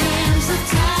the hands of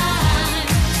time.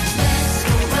 Let's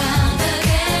go round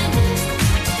again,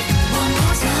 one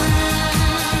more time.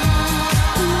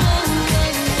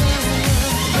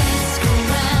 Let's go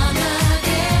round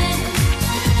again.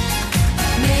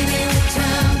 Maybe we'll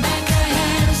turn back the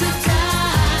hands of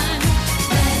time.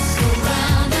 Let's go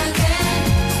round again,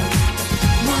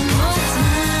 one more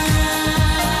time.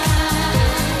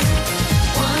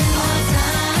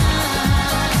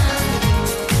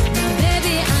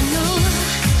 Baby, I know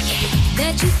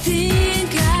that you think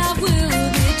I will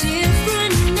be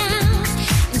different now.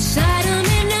 Inside of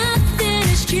me, nothing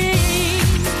has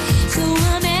changed. So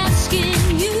I'm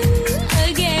asking you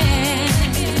again.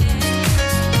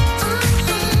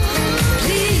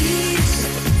 Please,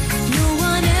 no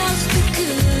one else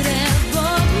could have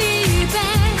brought me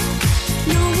back.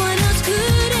 No one else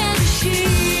could have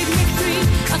shaped me free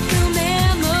of the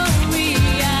memory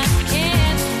I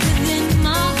kept within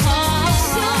my heart.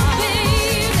 So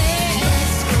baby,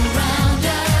 let's go round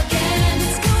again.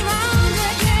 Let's go round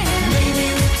again. Maybe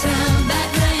we'll turn back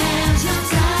the hands of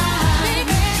time.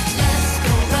 Let's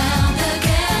go round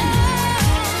again,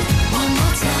 one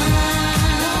more time.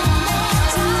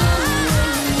 Let's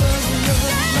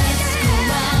go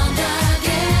round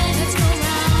again. Let's go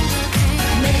round again.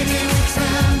 Maybe we'll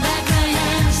turn back the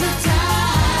hands of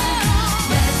time.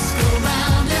 Let's go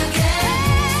round again,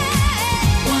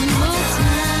 one more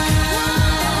time.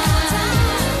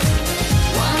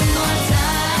 One more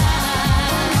time.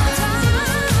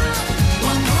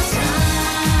 One more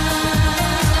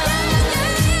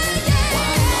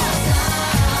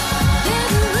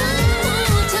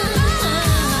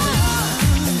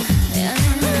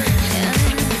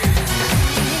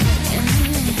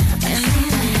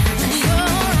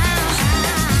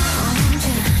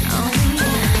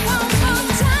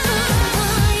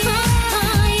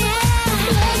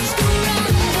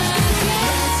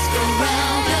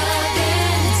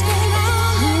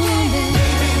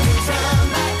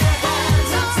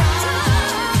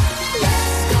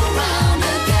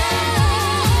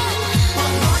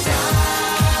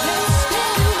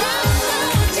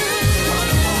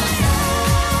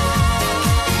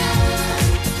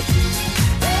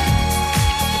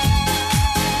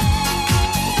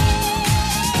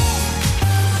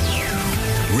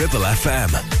Ribble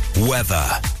FM. Weather.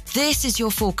 This is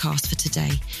your forecast for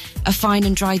today. A fine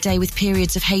and dry day with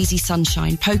periods of hazy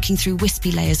sunshine poking through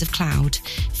wispy layers of cloud,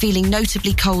 feeling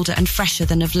notably colder and fresher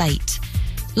than of late.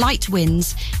 Light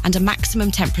winds and a maximum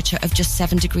temperature of just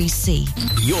 7 degrees C.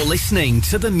 You're listening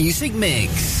to the Music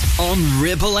Mix on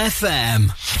Ribble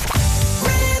FM.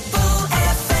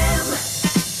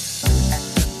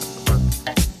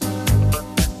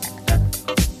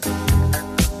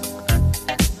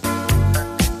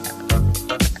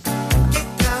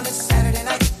 Down to Saturday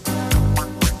night,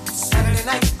 Saturday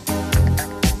night,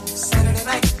 Saturday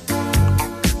night.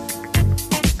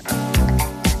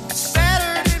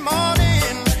 Saturday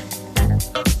morning,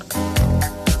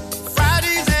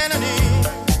 Friday's enemy.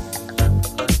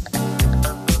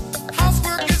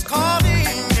 Housework is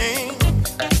calling.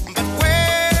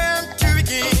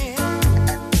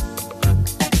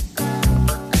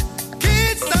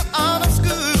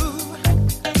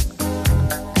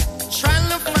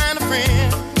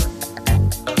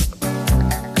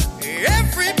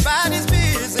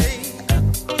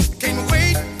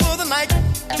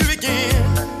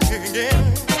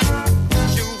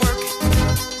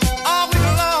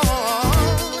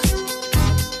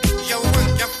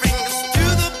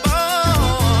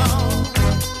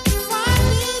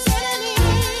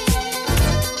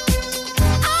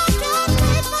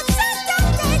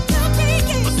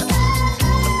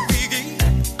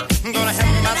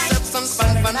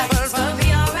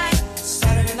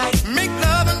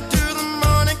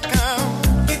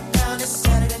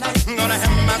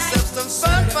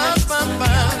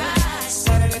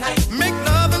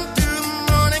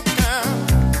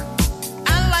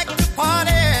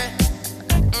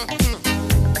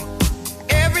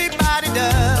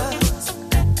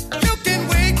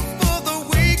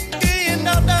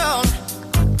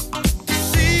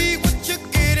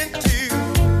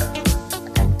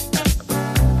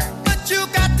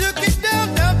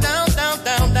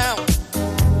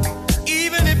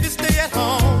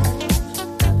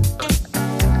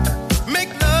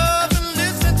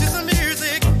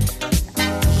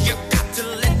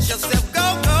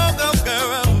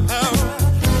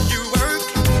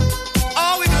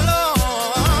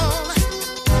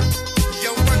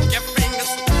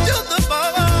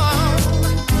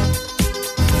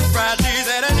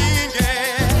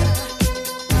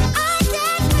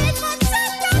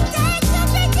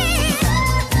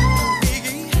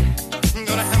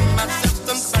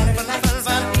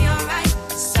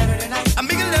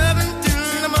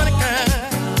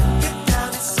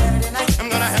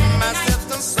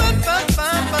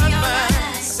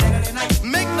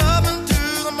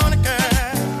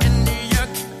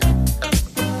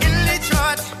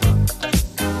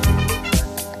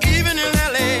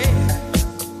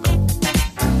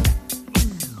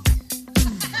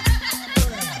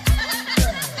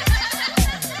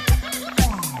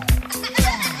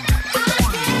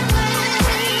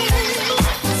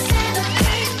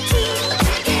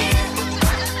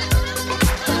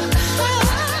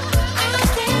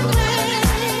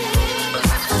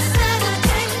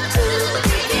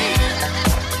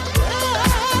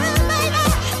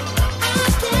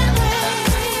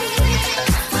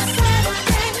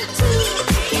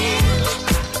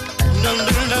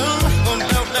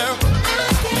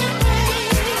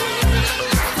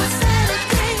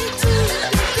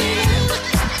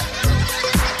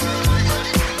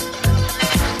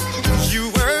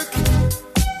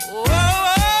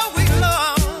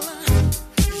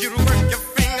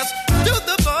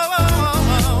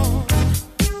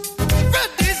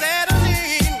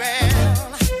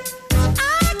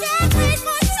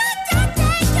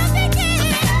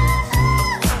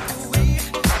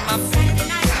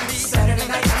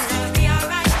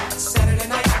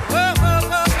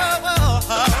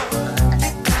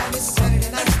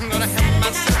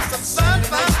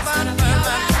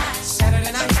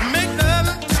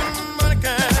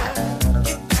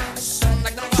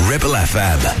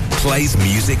 FM plays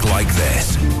music like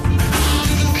this.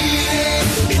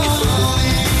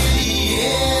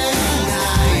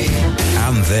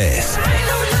 And this.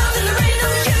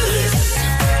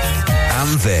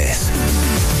 And this.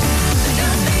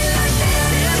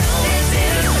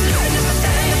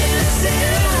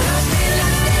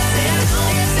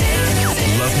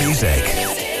 Love music.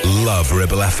 Love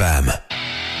Ribble FM.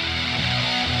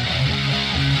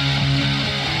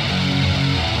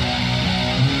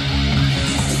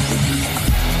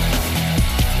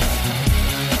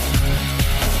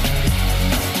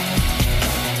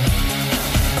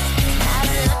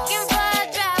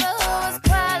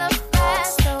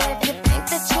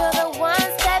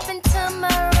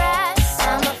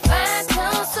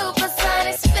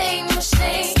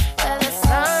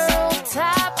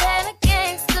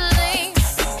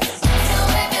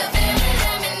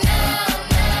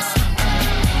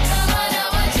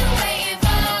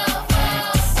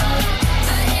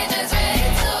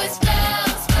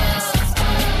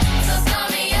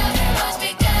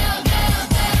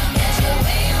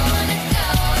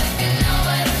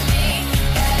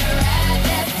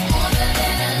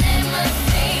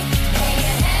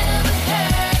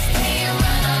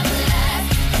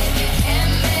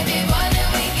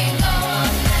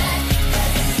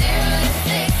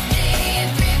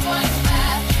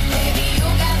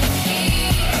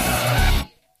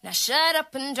 Shut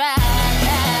up and drive.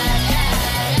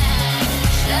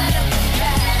 Shut up and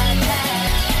drive.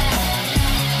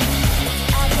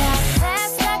 I got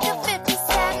class like a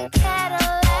 57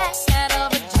 Cadillac. Head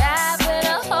overdrive with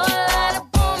a whole lot of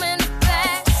boom in the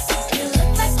back. You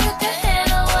look like you could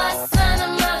handle what's under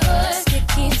my hood. You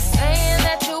keep saying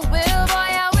that you will, boy,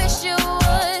 I wish you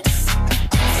would.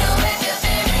 So if you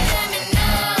feel me, let me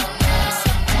know.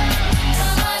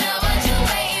 Come on, now what you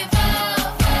waiting for?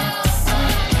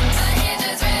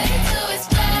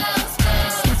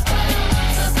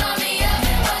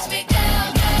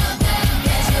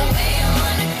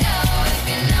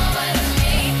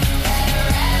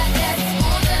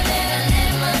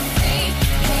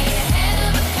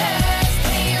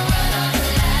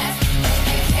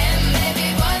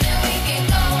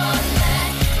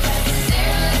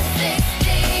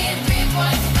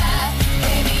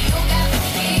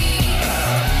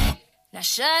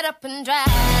 Shut up and drive.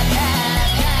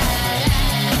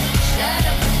 Shut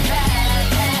up and drive.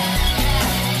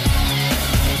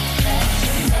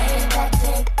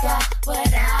 Got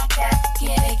what I got.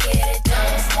 Get it,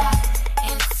 don't stop.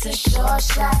 It's a short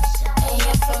shot. And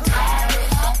you're from Harry.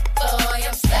 Boy,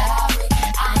 I'm sorry.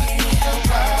 I ain't even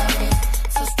worried.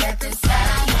 So step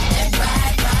inside and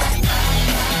ride, ride, ride,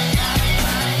 ride,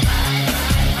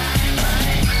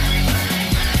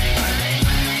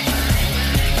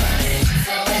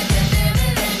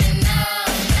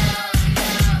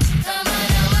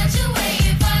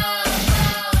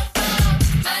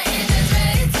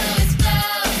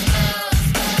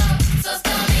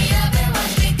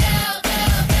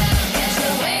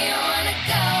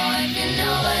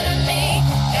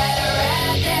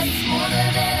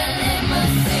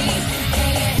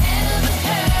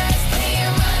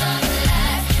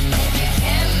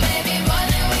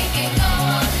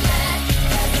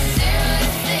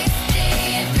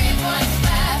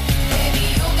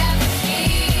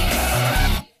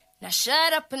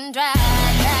 shut up and drive.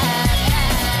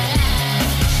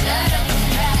 Shut up and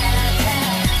drive.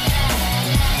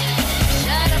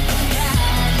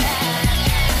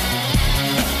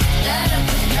 Shut up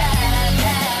and drive. Shut up and drive.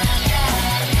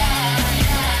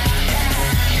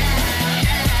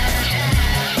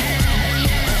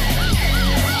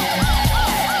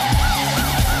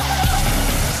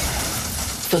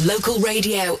 For local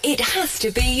radio, it has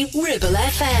to be Ribble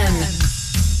FM.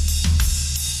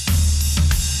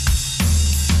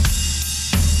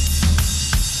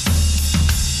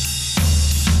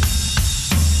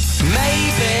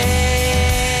 Maybe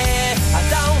I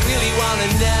don't really wanna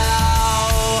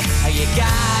know how you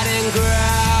got and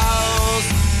grows,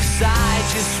 'cause I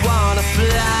just wanna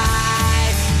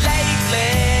fly.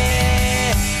 Lately,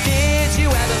 did you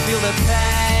ever feel the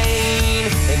pain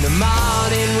in the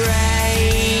morning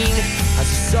rain as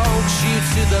it soaks you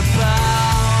to the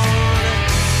bone?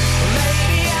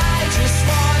 Maybe I just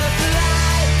wanna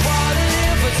fly, wanna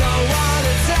live but don't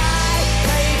wanna die.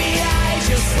 Maybe I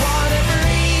just wanna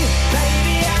breathe.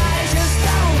 Maybe I just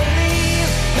don't believe.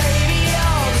 Maybe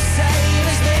you're the same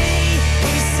as me.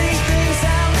 We see things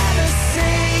I'll never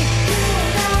see. You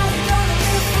and I are gonna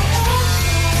live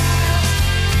forever.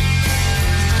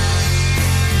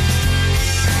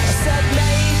 I said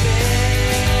maybe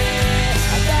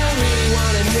I don't really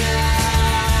wanna know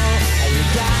how you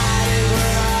got it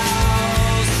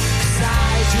rose, 'cause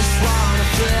I just want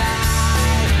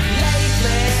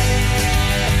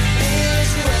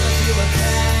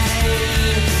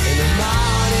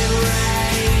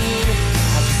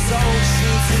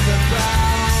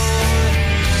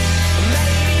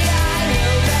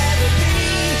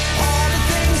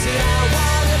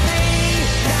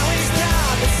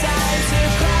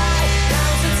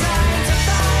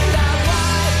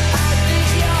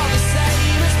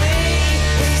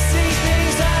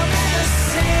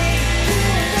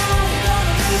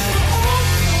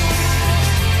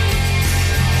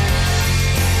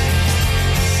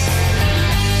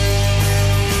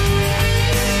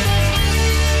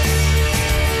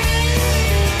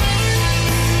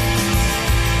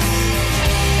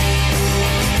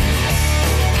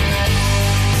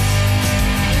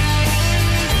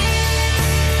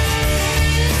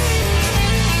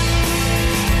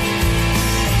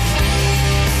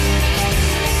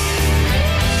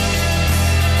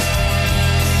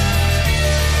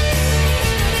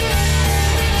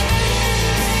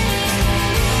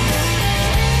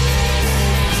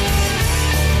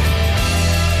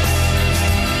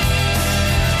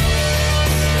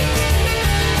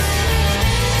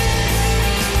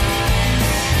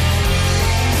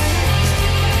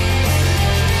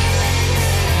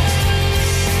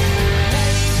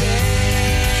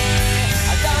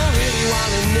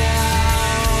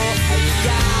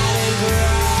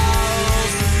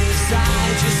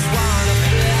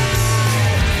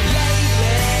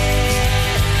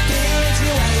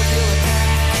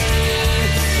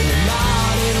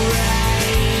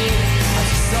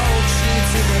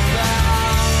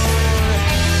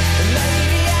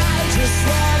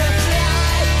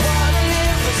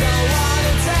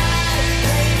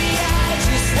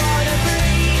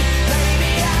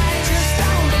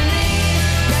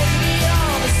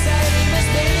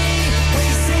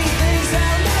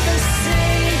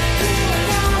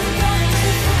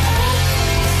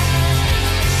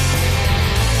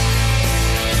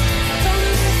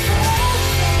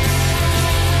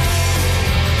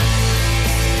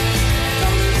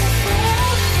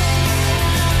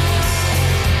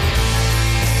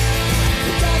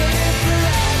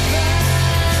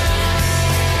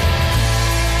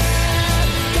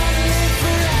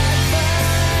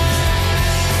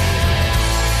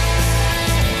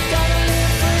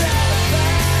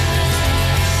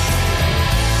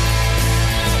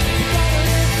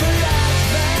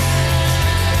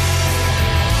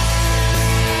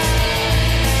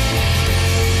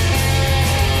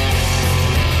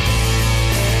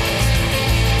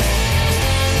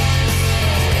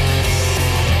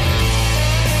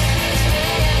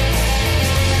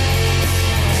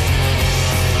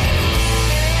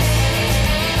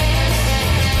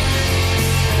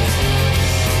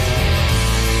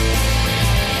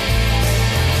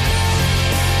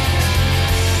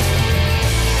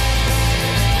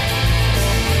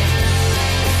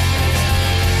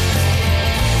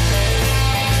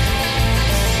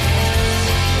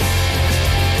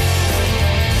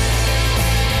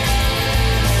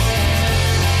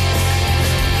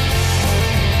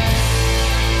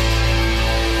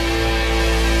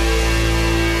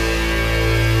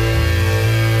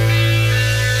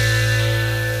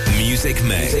Music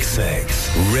Mix.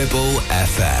 Ribble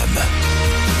FM.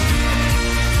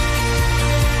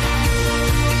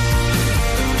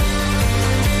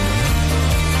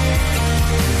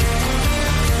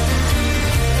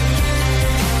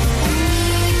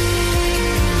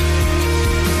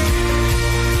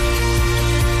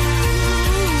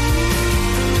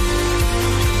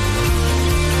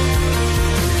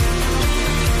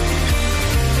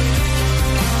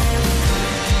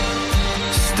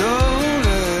 Stole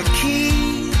a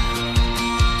key,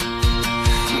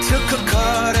 took a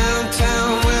car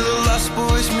downtown where the lost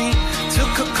boys meet.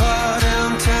 Took a car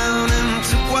downtown and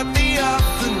took what they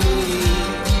offered me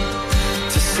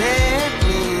to set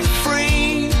me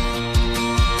free.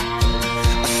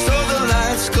 I saw the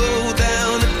lights go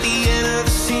down at the end of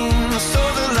the scene. I saw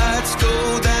the lights go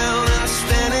down and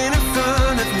standing in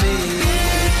front of me.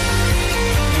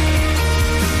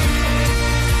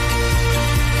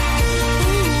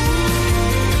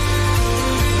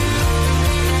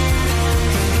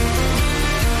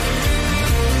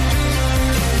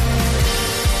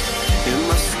 In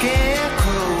my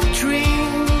scarecrow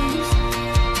dreams,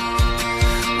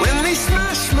 when they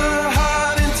smash my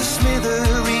heart into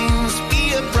smithereens, be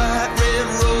a bright red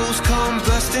rose come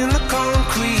bursting the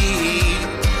concrete,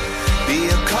 be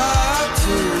a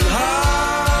cartoon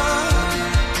heart.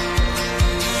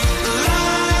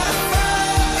 Light a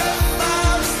fire,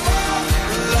 fire, spark,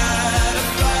 light a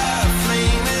fire,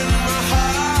 flame in my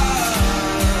heart.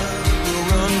 We'll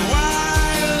run wild,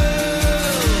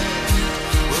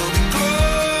 we'll be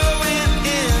glowing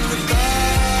in the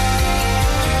dark.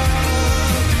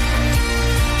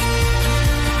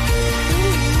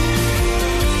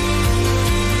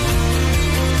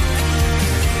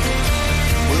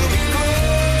 We'll be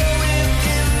glowing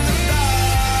in the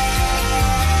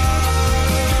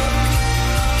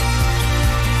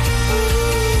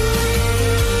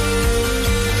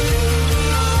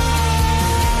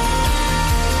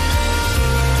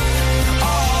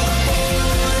all the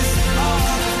boys,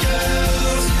 all the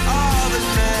girls, all that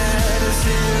matters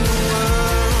in the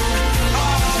world.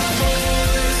 All the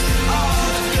boys, all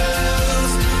the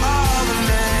girls, all the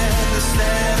madness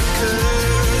that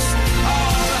occurs.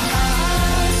 All the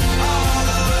highs, all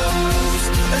the lows,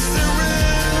 as the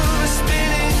river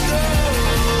spinning goes.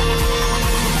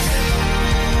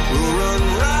 We'll run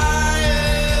riot,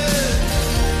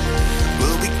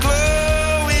 we'll be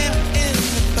glowing in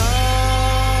the dark.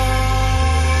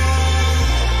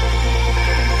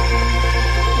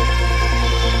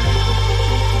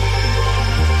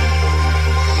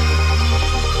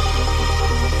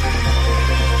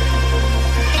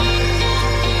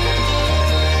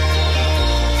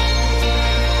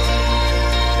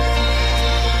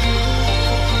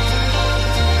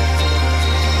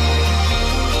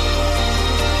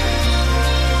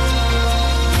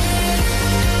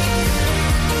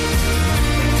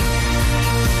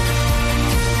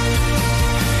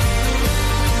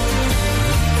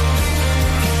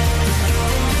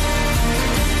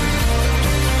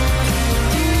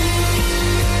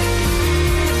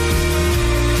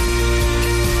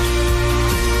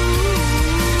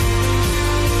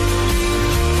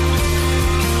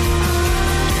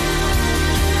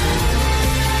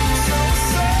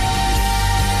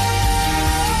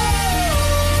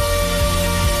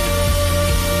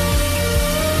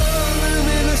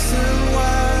 Luminous and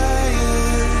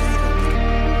wired,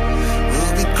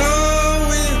 we'll be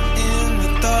glowing in the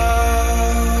dark.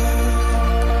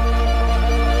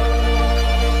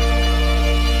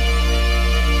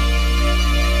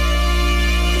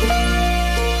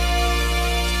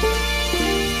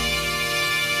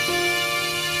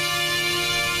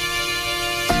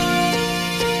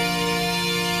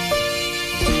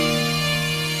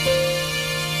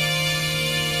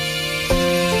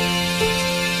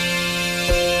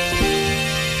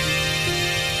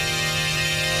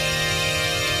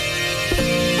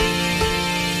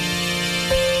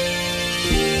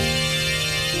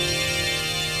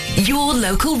 Your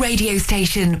local radio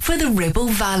station for the Ribble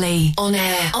Valley. On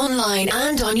air, online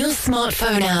and on your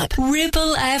smartphone app.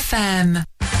 Ribble FM.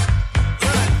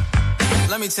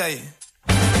 Let me tell you,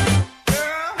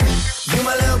 you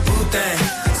my little boo thing,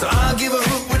 so I'll give a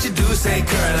hoot what you do say,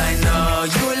 girl. I know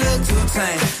you a little too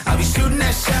tame. I'll be shooting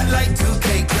that shot like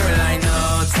 2K, girl. I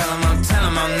know. Tell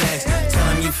 'em I'm next. Tell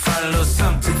 'em you find a little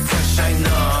something too fresh. I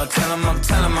know. Tell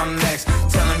 'em I'm next.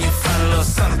 Tell 'em you find a little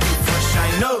something too fresh.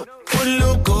 I know. Put a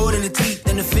little gold in the teeth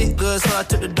and the fit good, so I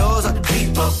took the doors out the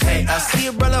deep. Okay, I see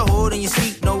a brother holding your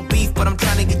seat, no beef, but I'm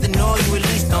trying to get to know you at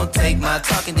least. Don't take my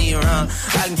talking to your own.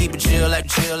 I can keep it chill, like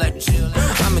chill.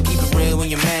 I'ma keep it real when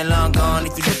your man long gone.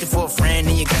 If you're looking for a friend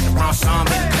and you got the wrong song,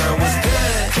 baby girl, what's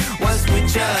good? What's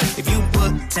with ya? If you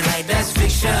book tonight, that's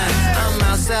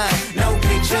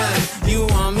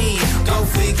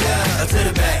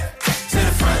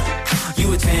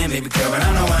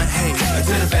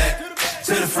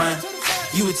to the front.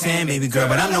 You a 10, baby girl,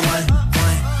 but I'm the one.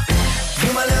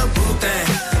 You my little boo thing,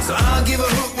 so I'll give a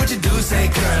hoot what you do. Say,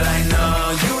 girl, I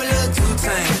know you a little too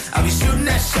tame. I'll be shooting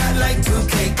that shot like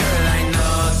 2K, girl, I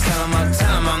know. Tell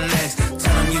him I'm next.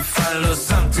 Tell him you find a little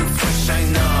something too fresh, I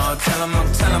know. Tell him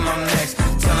I'm next.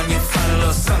 Tell him you find a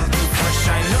little something too fresh,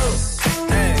 I know.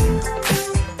 Hey,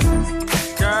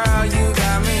 girl, you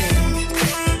got me.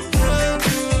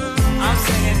 I'm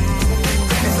singing.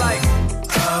 It's like,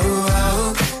 oh,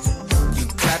 oh, you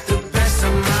got the best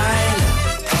of my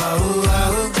life. Oh,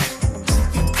 oh,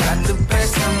 you got the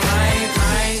best of my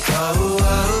life. Oh,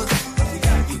 oh,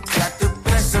 you got the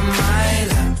best of my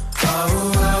life.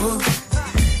 Oh, oh,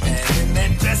 and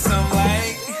that dress I'm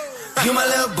like, you my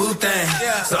little boo thing.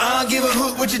 So I'll give a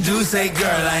hoot what you do. Say,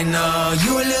 girl, I know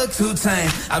you a little too tame.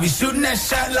 I'll be shooting that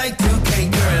shot like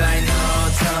 2K, girl, I know.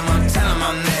 Tell him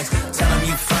I'm next. Tell him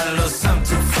you find a little something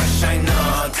too fresh, I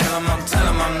know. Tell him I'm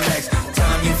next. Tell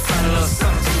him you find a little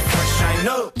something too fresh, I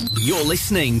know. You're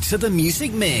listening to the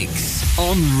Music Mix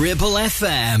on Ribble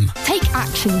FM. Take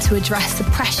action to address the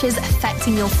pressures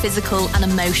affecting your physical and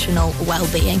emotional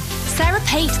well-being. Sarah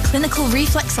Pate Clinical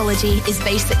Reflexology is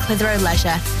based at Clitheroe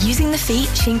Leisure. Using the feet,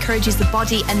 she encourages the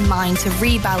body and mind to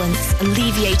rebalance,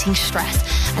 alleviating stress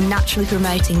and naturally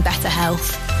promoting better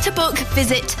health. To book,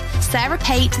 visit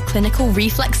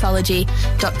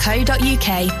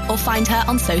sarahpateclinicalreflexology.co.uk or find her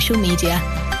on social media.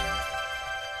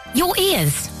 Your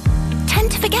ears.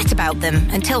 Tend to forget about them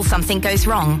until something goes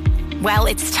wrong. Well,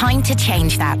 it's time to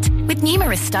change that. With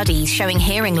numerous studies showing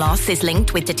hearing loss is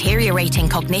linked with deteriorating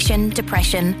cognition,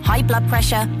 depression, high blood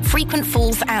pressure, frequent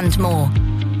falls and more.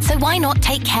 So why not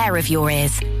take care of your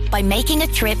ears by making a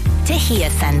trip to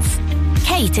HearSense?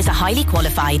 Kate is a highly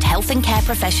qualified health and care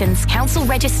professions, council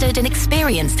registered and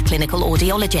experienced clinical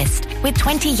audiologist with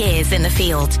 20 years in the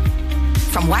field.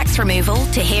 From wax removal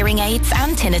to hearing aids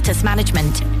and tinnitus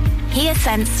management,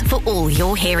 HearSense for all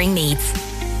your hearing needs.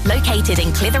 Located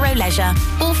in Clitheroe Leisure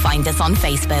or find us on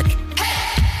Facebook.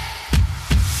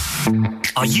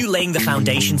 Are you laying the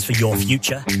foundations for your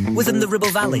future? Within the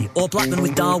Ribble Valley or Blackburn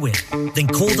with Darwin? Then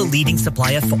call the leading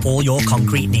supplier for all your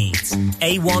concrete needs.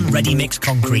 A1 Ready Mix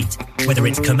Concrete. Whether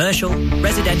it's commercial,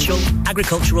 residential,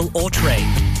 agricultural or trade,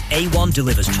 A1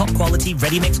 delivers top quality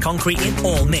ready mix concrete in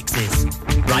all mixes.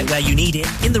 Right where you need it,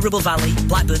 in the Ribble Valley,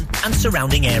 Blackburn and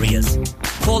surrounding areas.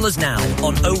 Call us now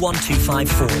on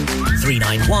 01254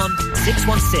 391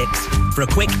 616 for a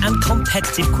quick and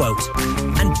competitive quote.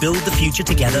 And build the future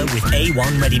together with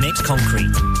A1 Ready Mix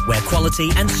Concrete, where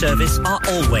quality and service are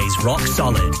always rock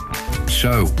solid.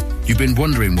 So, you've been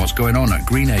wondering what's going on at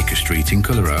Greenacre Street in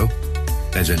Clitheroe?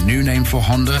 There's a new name for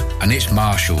Honda and it's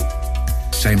Marshall.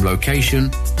 Same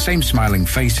location, same smiling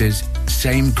faces,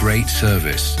 same great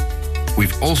service.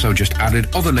 We've also just added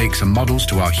other lakes and models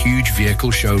to our huge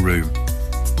vehicle showroom.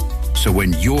 So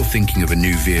when you're thinking of a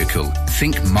new vehicle,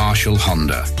 think Marshall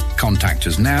Honda. Contact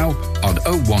us now on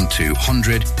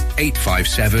 01200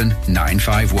 857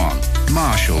 951.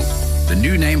 Marshall, the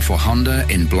new name for Honda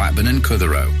in Blackburn and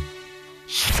Clitheroe.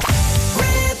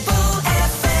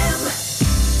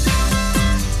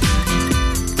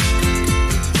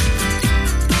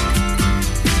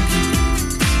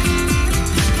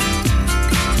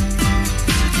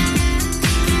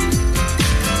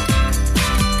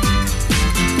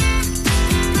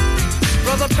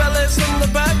 In the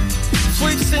back,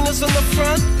 sweet singers in the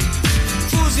front,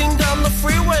 cruising down the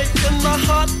freeway in the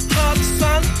hot, hot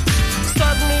sun.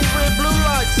 Suddenly red blue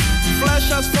lights flash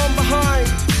us from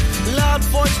behind. Loud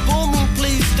voice booming,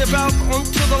 please step out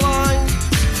onto the line.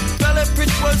 Ballet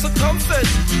bridge words of comfort,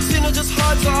 Cena just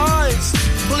hides her eyes.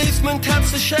 Policeman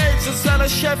taps the shades, is that a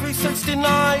Chevy 69?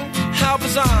 How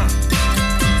bizarre,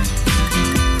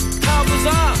 how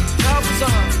bizarre, how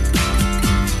bizarre.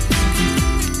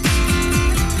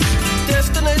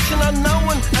 Destination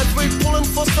unknown as we're pulling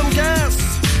for some gas.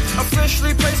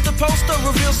 Officially placed a poster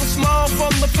reveals a smile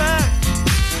from the pack.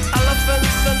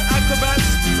 Elephants and acrobats,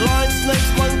 lion,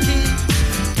 snakes, monkey.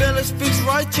 Billy speaks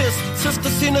righteous, Sister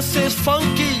Cena says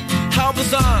funky. How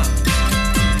bizarre,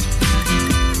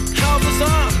 how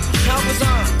bizarre, how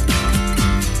bizarre.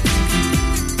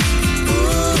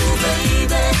 Ooh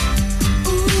baby,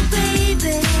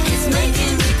 it's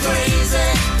making me crazy.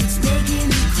 It's making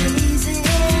me crazy.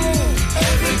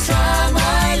 Every time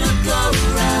I look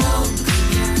around,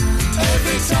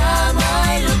 every time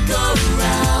I look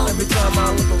around, every time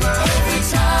I look around, every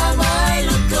time I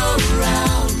look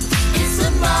around, it's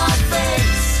in my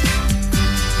face.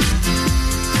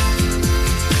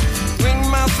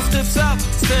 Ringmaster stiffs up,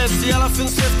 says the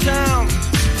elephants have town.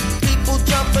 People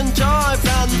jump and jive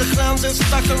and the clowns are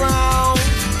stuck around.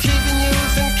 TV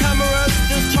news and cameras,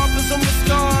 there's choppers in the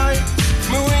sky.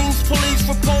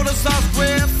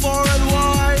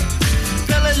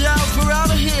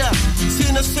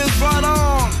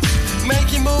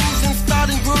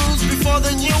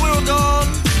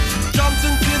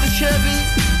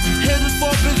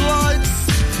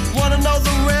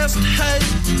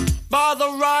 by the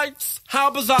rights. How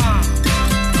bizarre.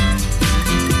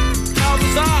 How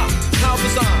bizarre. How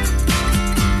bizarre.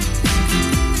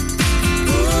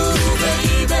 Ooh,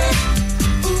 baby.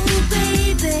 Ooh,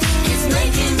 baby. It's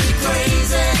making me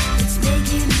crazy. It's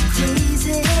making me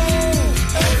crazy.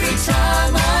 Every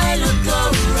time I look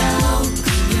around.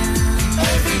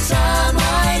 Every time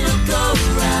I look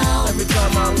around. Every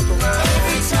time I look around.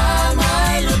 Every time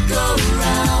I look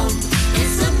around.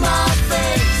 It's in my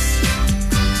face.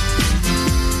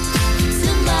 It's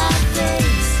in my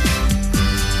face.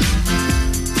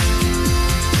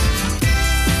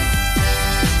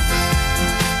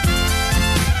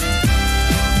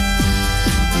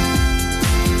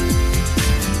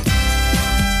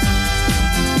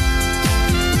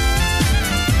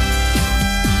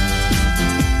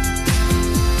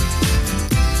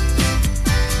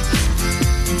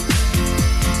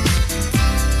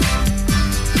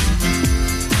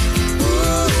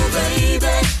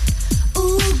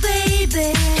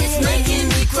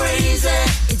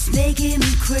 Making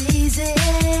me crazy.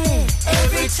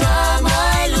 Every time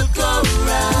I look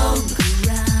around.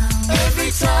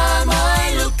 Every time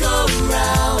I look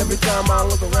around. Every time I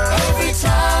look around. Every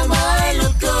time I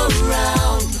look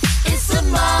around. It's in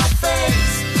my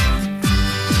face.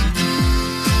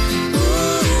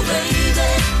 Ooh,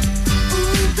 baby.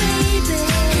 Ooh, baby.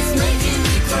 It's making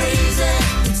me crazy.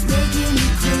 It's making me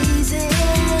crazy.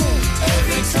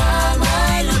 Every time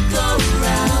I look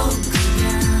around.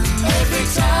 Every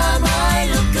time I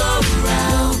look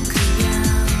around.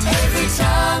 Every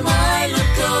time I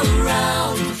look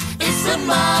around. It's in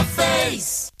my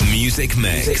face. Music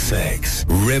Mix.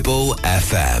 Ribble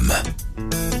FM.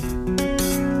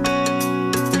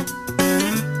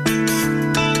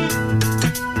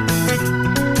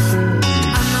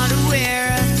 I'm not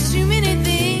aware of too many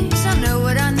things. I know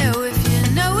what I know if you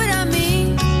know what I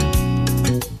mean.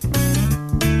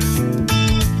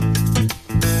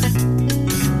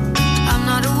 I'm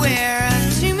not aware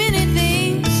of too many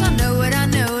things. I know what I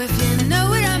know if you know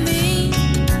what I mean.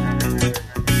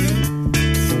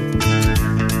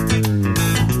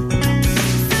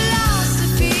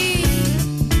 Philosophy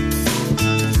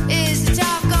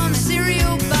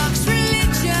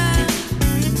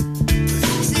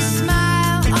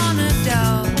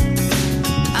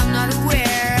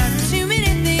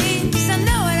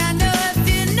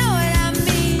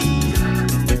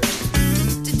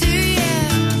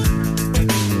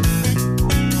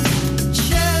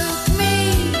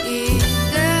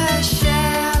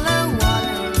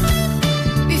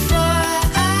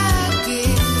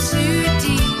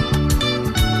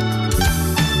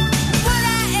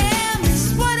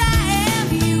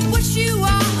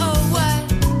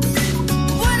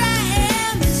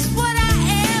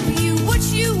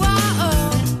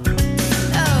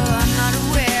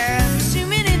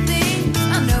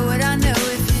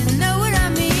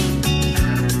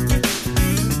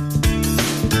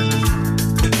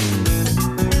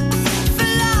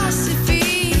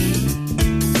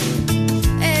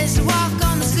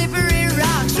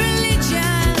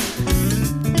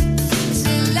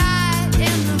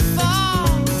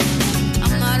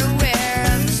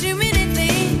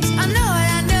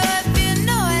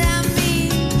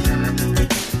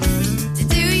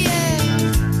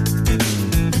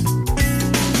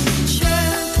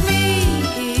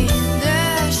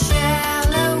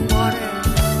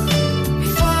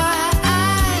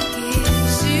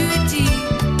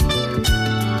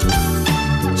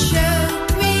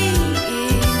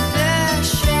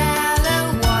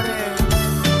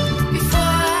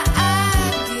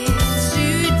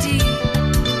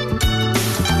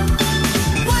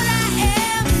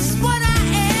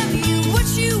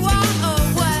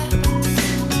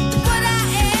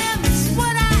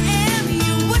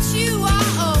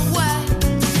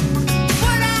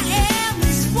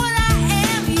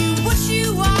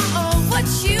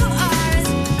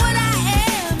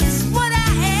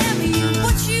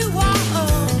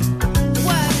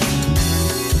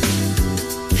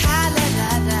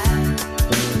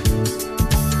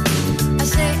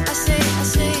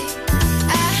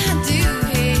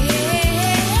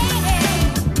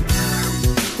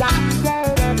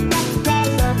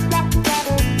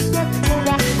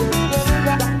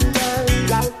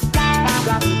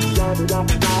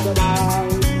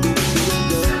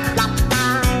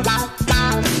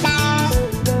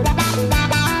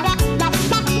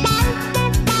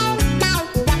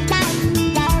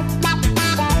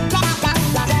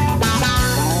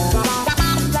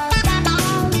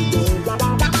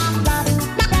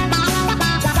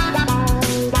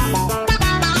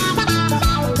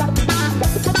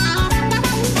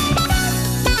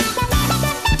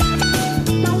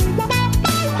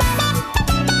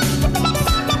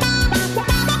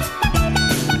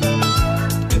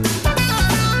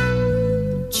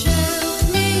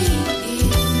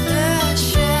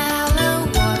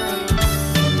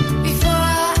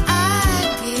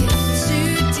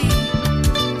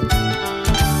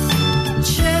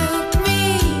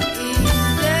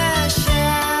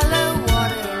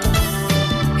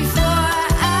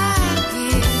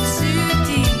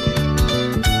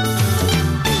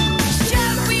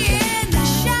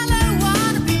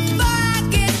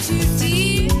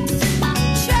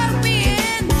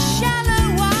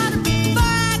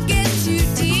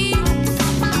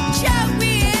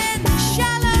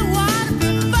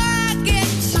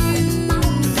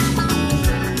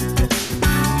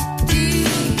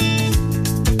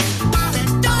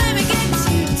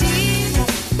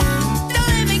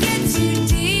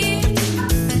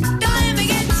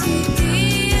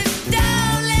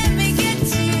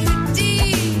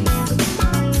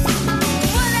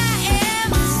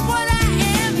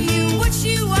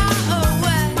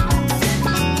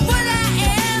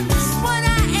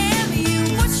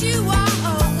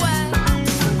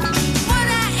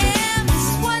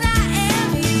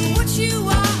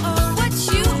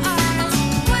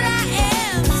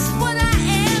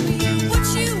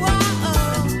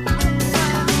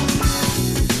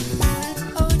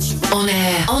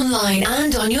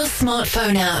on your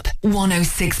smartphone app.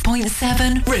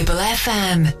 106.7 Ribble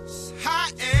FM.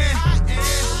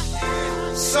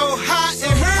 So hot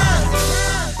in here.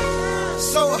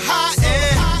 So hot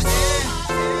in.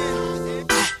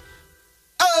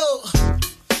 Oh.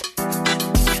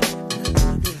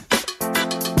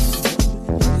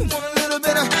 You want a little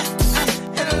bit of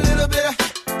and a little bit of.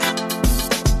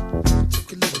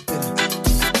 Took a little bit of,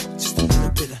 just a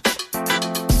little bit of,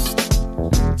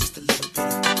 just a little bit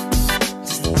of,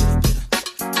 just a little bit of.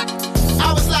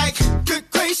 I was like, good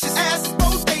gracious, ass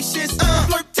bodacious,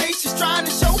 flirtatious, trying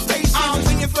to show patience. I'm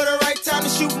waiting for the right time to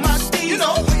shoot my steam. You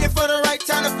know, waiting for the right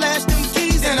time to flash them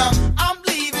keys. And I'm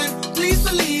leaving, please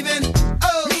believe in.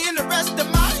 Me and the rest of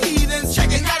my heathens.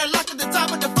 Checking out a lock at the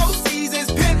top of the Four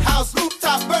Seasons. Penthouse,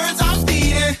 rooftop, birds I'm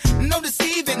feeding. No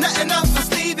deceiving, nothing up my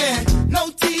sleeving. No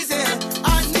teasing.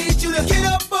 I need you to get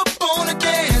up on the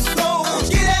dance floor.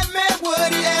 Get that man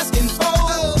what he asking for.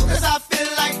 Cause I feel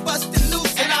like busting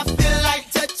loose and I feel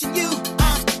like touching you.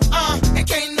 And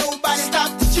can't nobody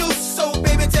stop the juice. So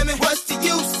baby, tell me what's the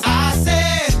use? I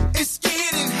said it's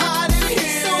getting hot in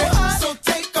here. So hot. So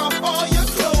take off all your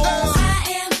clothes. I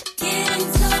am getting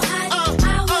so hot.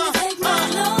 I wanna take my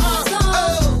clothes off.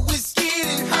 Oh, it's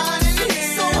getting hot in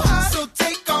here. So hot. So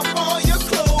take off all your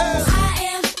clothes. I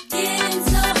am getting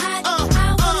so hot. I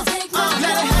wanna take my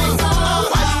clothes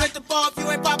off. Why you at the bar if you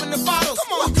ain't popping the bottles?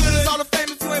 Come on, what good is all the fame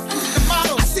if you ain't flipping the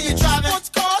model? I see you driving sports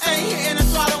cars, ain't hitting the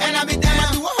throttle, and I be damn.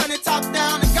 I do 100 top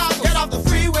down and goggle. Get off the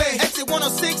freeway, exit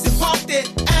 106 and parked it.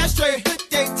 Ashtray, good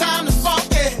day, time to spark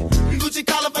it. Gucci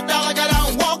collar for dollar, got out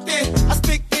and walked it. I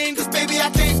speak in 'cause baby I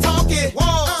can't talk it.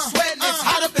 Whoa, sweating, it's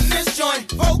hot up in this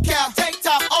joint. Vocal, tank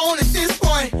top on at this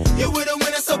point. You with a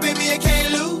winner, so baby you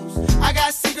can't lose. I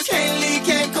got secrets, can't leave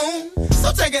Cancun.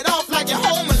 So take it off like you're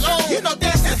home alone. You know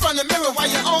dancing in front of the mirror while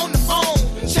you're on the phone.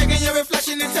 Checking your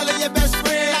reflection and telling your best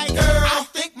friend, like, girl, I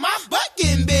think my butt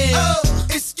getting big.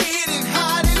 It's getting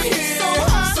hot in here. So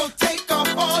hot. So take off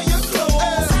all your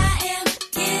clothes. I am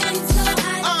getting so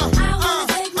hot. I wanna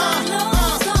take my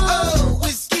clothes off. Oh,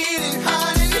 it's getting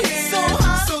hot in here. So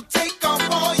hot. So take off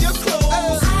all your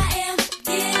clothes. I am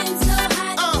getting so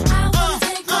hot. I wanna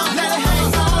take my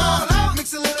clothes off. Mix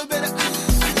a little bit of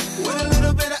with a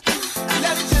little bit of.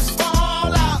 Let it just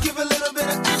fall out. Give a little bit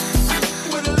of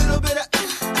with a little bit of.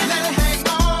 Let it hang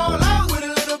all out with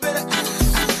a little bit of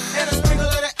and a sprinkle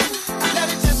of that. Let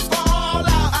it just fall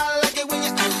out. I like it when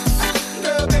you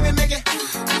girl, baby, make it.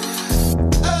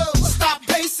 Oh, stop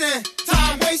pacing,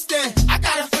 time wasting. I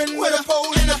got a friend with a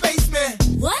pole in the basement.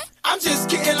 What? I'm just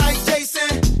kidding like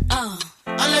Jason.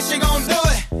 Unless you gon' do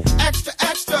it. Extra,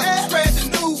 extra. Spread the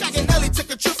news. And Nelly took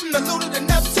a trip from the Luda to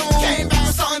Neptune. Came back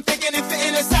with something thinking it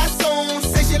fitting his Sassoon.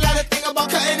 Say she like to think about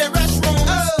cutting the restroom.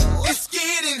 Oh, it's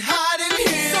getting hot in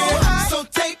here. So hot. So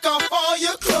take off all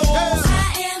your clothes. I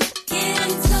am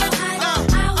getting so hot.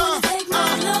 I wanna take my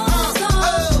clothes off.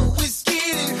 Oh, it's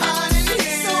getting hot in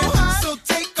here. So hot. So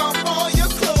take off all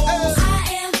your clothes. I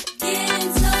am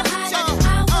getting so hot.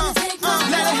 I wanna take my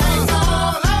let it hang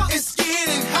all out. It's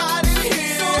getting hot in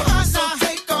here. So hot. So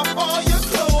take off all your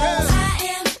clothes. I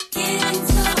am getting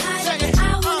so hot.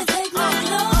 I wanna take my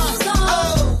clothes off.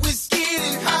 Oh, it's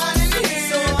getting hot in here.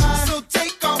 So hot. So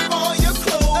take off all your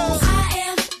clothes. I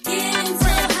am getting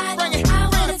so hot. Bring it,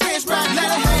 bring the fish back. Let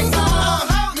it hang all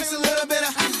out. Mix a little bit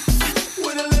of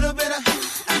with a little bit of.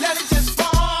 Let it just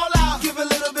fall out. Give a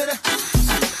little bit of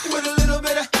with a little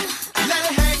bit of. Let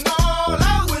it hang all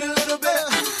out with a little bit of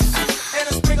and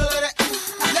a sprinkle of that.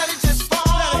 Let it just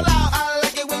fall out. I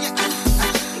like it when you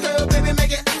girl, baby,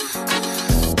 make it.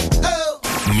 Oh.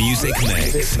 Music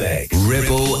Mix.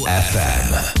 Ribble FM.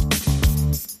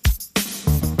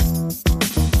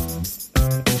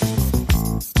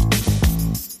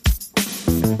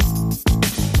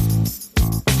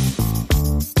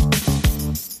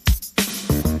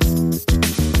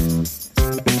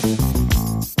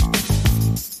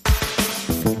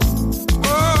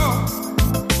 Oh.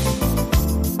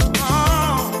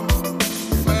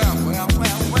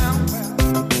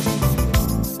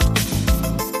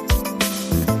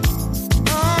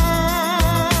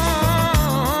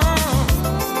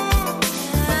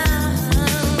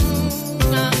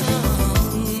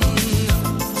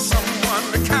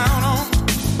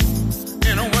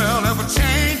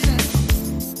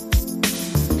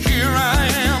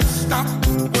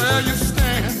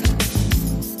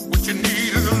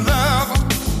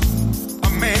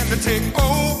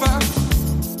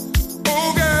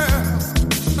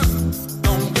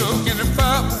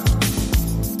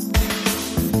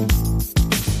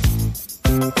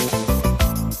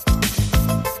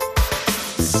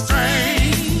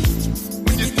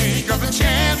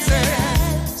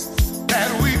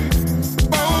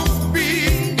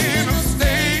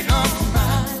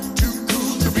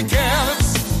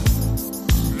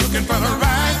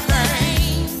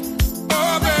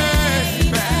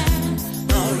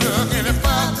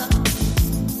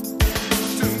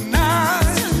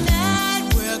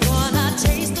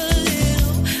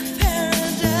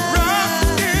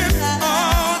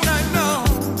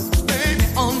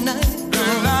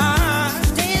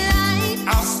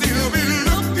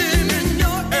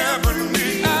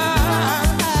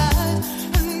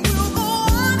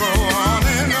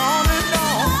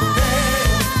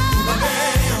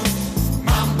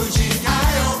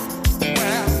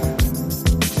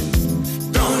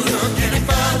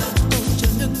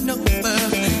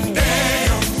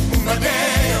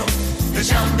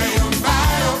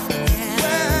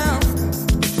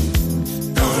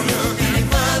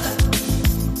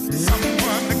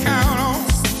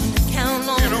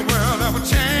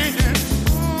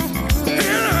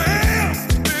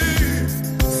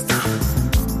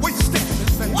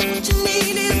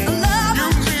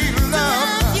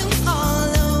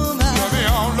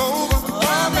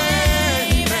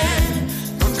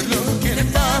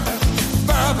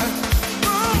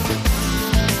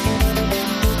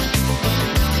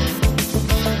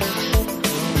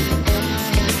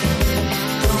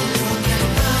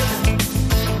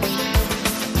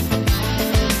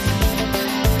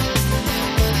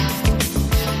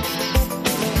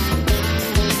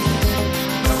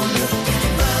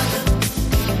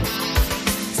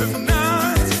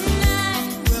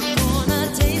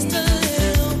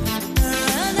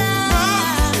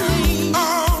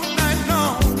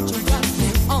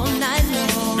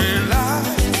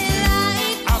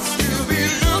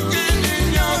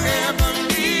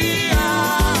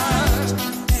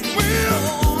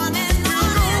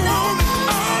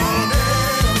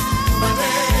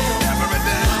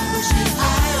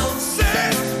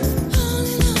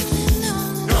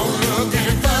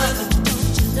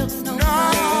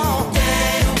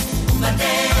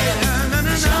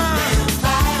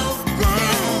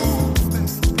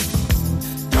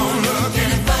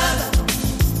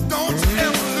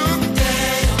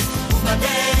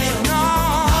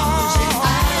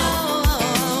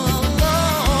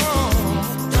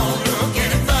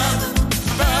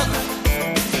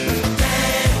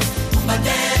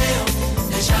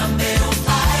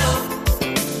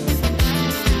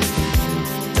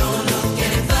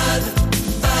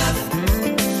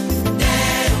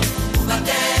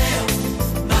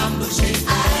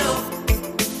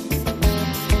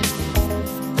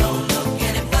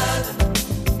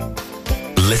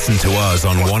 Listen to us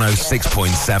on 106.7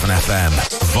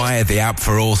 FM via the app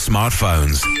for all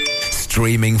smartphones.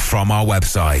 Streaming from our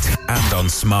website and on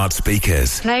smart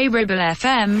speakers. Play Ribble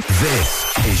FM.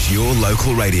 This is your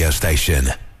local radio station.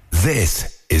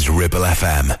 This is Ribble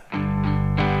FM.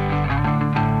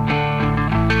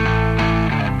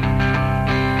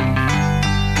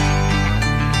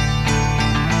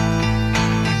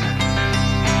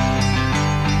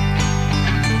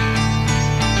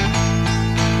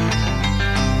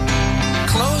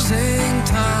 Closing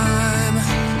time.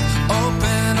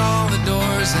 Open all the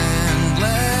doors and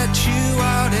let you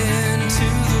out into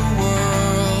the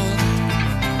world.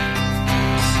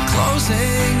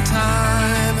 Closing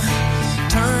time.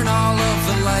 Turn all of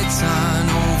the lights on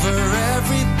over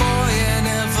every boy and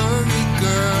every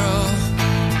girl.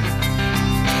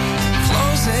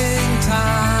 Closing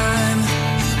time.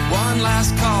 One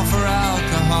last call for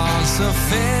alcohol, so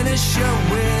finish your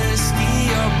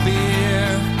whiskey or beer.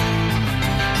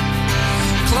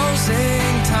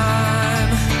 Closing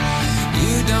time.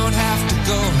 You don't have to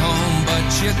go home, but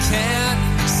you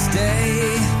can't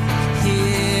stay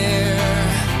here.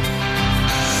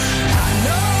 I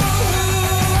know who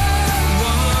I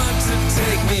want to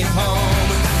take me home.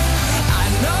 I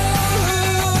know who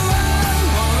I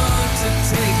want to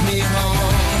take me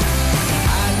home.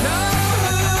 I know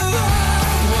who I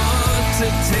want to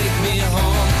take me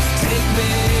home. Take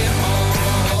me home.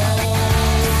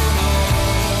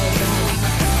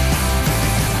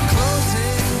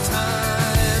 Closing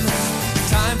time.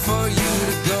 Time for you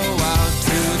to go out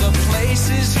to the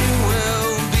places you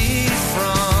will be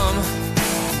from.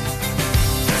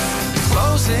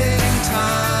 Closing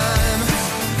time.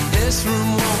 This room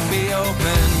won't be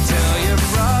open till your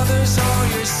brothers or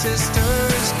your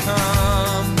sisters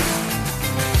come.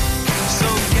 So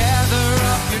gather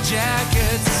up your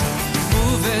jackets,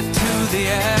 move it to the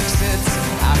exits.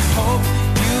 I hope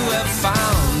you have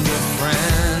found a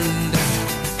friend.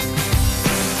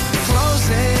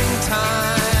 Closing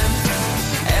time.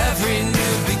 Every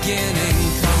new beginning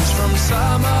comes from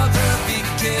some other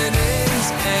beginning's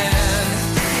end.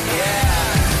 Yeah.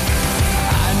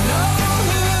 I know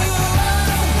who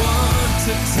I want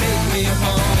to take me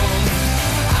home.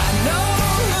 I know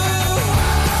who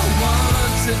I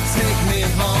want to take me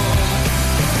home.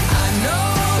 I know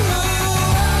who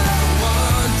I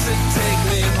want to take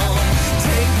me home.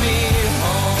 Take me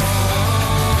home.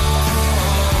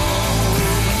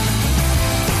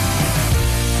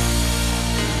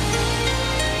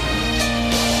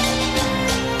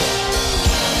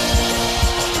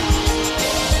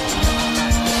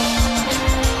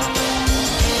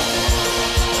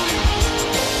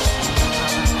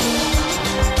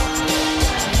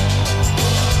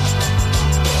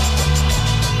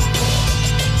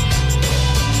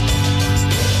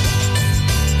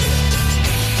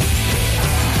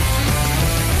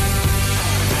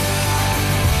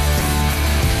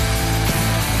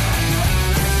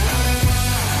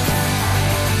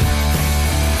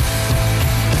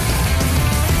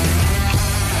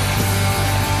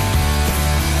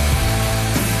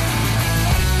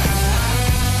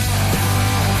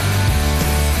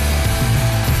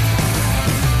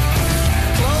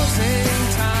 Closing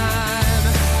time.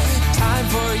 Time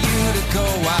for you to go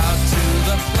out to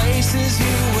the places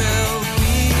you will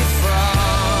be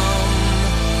from.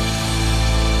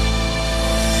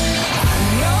 I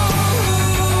know who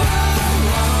I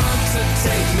want to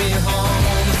take me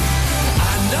home.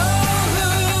 I know who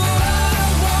I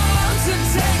want to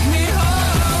take me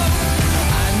home.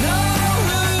 I know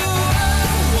who I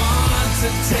want to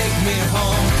take me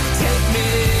home. Take me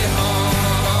home.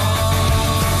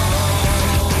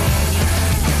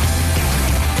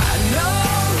 I know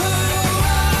who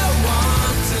I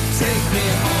want to take me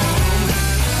home.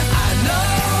 I know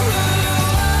who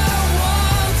I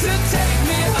want to take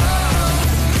me home.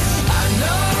 I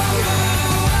know who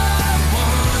I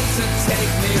want to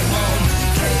take me home.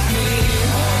 Take me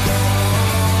home.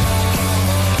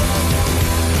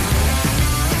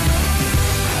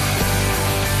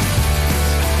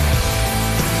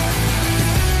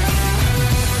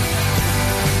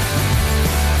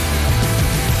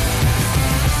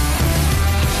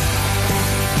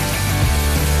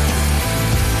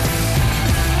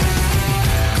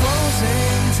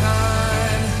 Closing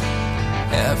time.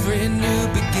 Every new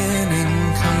beginning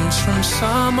comes from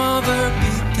some other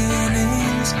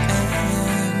beginning's end.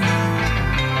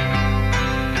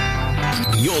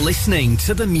 You're listening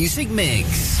to the Music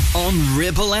Mix on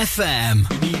Ribble FM.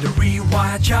 You need a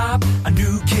rewire job, a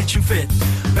new kitchen fit,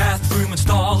 bathroom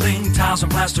installing, tiles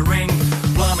and plastering,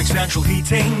 plumbing, central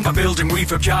heating, a building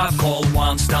refurb job. Call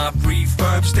One Stop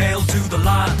Refurbs, Dale to the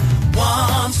lot.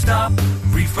 One Stop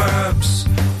Refurbs.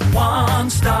 One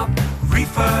Stop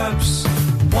Refurbs.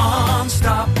 One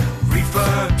Stop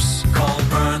Refurbs. Call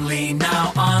Burnley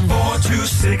now on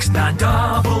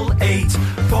 426-988.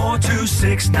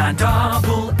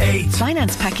 426-988.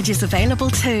 Finance packages available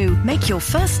too. Make your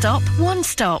first stop One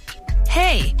Stop.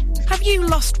 Hey, have you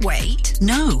lost weight?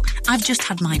 No, I've just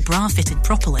had my bra fitted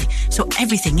properly, so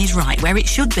everything is right where it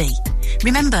should be.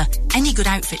 Remember, any good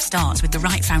outfit starts with the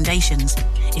right foundations.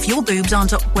 If your boobs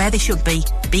aren't up where they should be,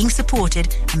 being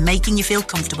supported and making you feel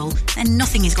comfortable, then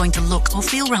nothing is going to look or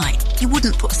feel right. You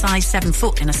wouldn't put a size 7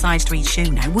 foot in a size 3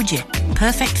 shoe now, would you?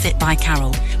 Perfect Fit by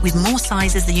Carol, with more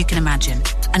sizes than you can imagine,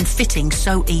 and fitting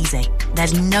so easy.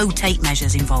 There's no tape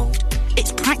measures involved.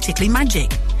 It's practically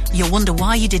magic. You'll wonder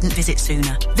why you didn't visit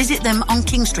sooner. Visit them on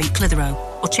King Street, Clitheroe,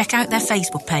 or check out their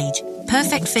Facebook page.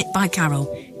 Perfect Fit by Carol,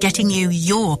 getting you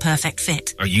your perfect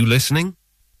fit. Are you listening?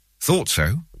 Thought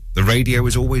so. The radio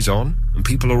is always on, and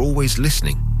people are always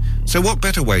listening. So what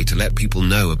better way to let people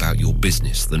know about your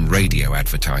business than radio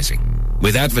advertising?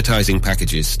 With advertising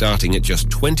packages starting at just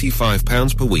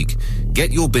 £25 per week,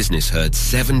 get your business heard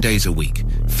 7 days a week,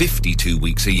 52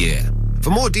 weeks a year. For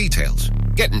more details,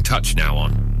 get in touch now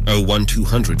on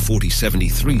 01200 40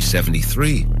 73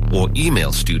 73 or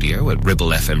email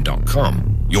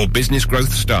studio@ribblefm.com. Your business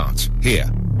growth starts here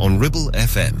on Ribble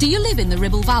FM. Do you live in the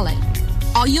Ribble Valley?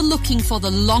 Are you looking for the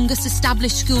longest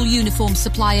established school uniform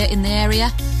supplier in the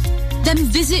area? Then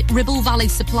visit Ribble Valley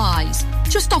Supplies,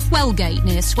 just off Wellgate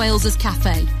near Swales's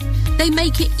Cafe. They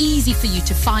make it easy for you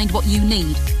to find what you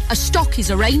need, as stock is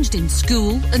arranged in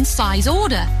school and size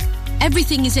order.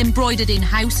 Everything is embroidered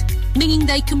in-house, meaning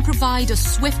they can provide a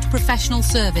swift professional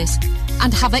service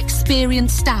and have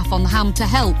experienced staff on hand to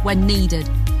help when needed.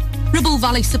 Ribble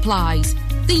Valley Supplies,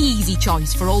 the easy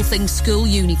choice for all things school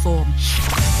uniform.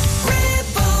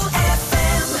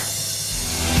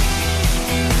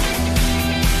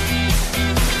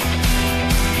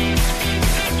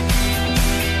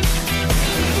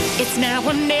 It's now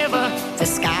or never, the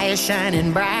sky is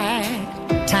shining bright.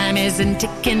 Time isn't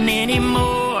ticking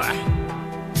anymore.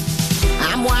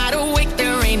 I'm wide awake,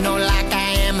 there ain't no lock,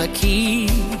 I am a key.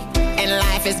 And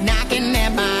life is knocking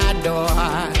at my door.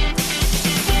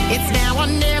 It's now or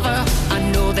never, I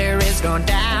know there is no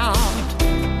doubt.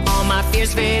 All my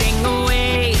fears fading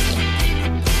away.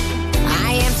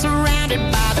 I am surrounded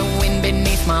by the wind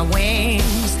beneath my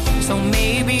wings. So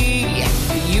maybe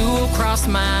you will cross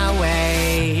my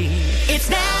way. It's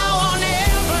now or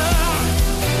never.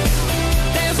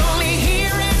 There's only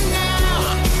here and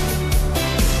now.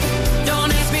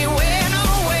 Don't ask me when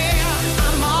or where.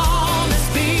 I'm on the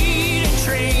speeding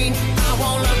train. I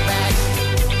won't look back.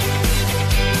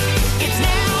 It's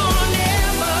now or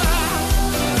never.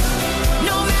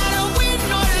 No matter win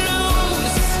or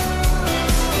lose,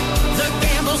 the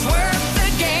gamble's worth the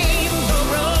game. The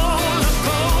roller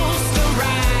coaster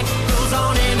ride goes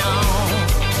on and on.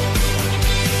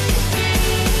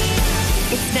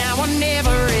 It's now or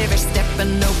never, every step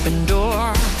an open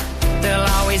door. There'll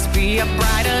always be a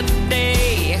brighter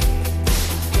day.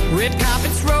 Red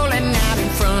carpets rolling out in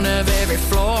front of every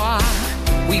floor.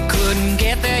 We couldn't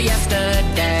get there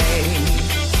yesterday.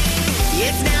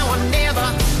 It's now or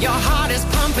never, your heart is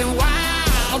pumping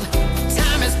wild.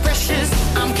 Time is precious,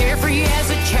 I'm carefree as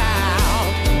a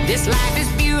child. This life is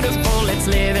beautiful, let's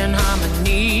live in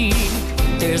harmony.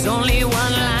 There's only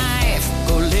one life,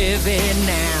 go live it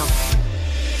now.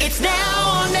 It's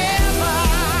now or never.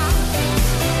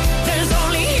 There's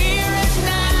only here and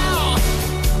now.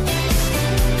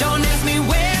 Don't ask me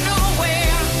when or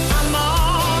where. I'm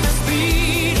on a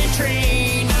speeding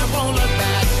train. I won't look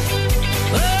back.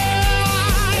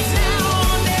 Oh, it's now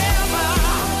or never.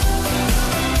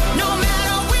 No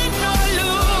matter win or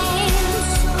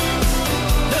lose,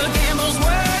 the gamble's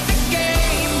worth the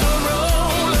game. The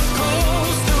roller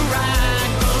coaster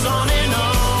ride goes on and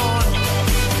on.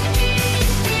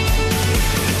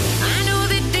 I know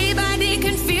that day by day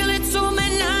can feel it so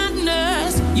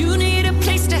monotonous. You need a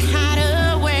place to hide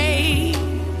away.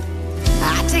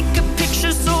 I take a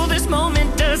picture so this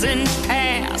moment doesn't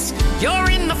pass. You're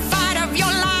in the fight of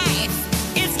your life.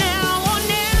 It's now or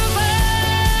never.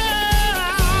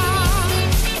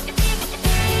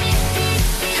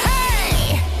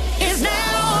 Hey, it's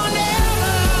now or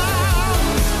never.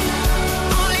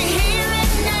 Only here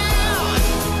and now.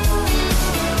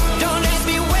 Don't ask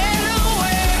me when or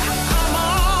where. I'm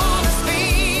on a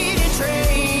speeding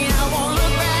train. I won't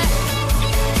look back.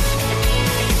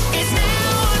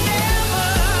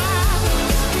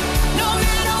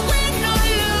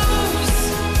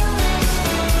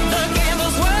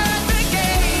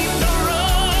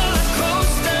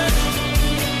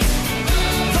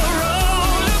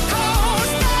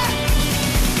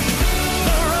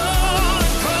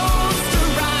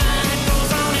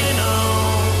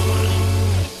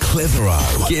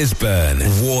 Clitheroe, Gisburn,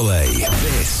 Worley.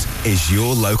 This is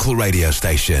your local radio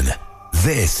station.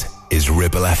 This is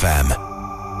Ribble FM.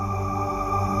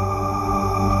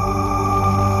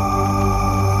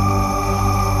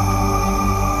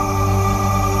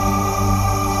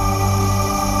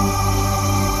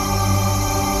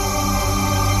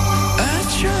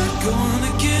 Going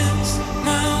against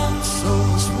my own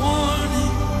soul's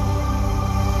warning,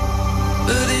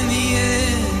 but in the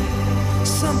end,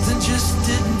 something just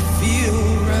didn't feel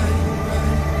right.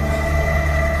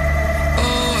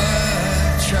 Oh,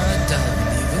 I tried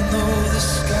diving even though the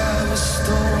sky was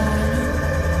stormy.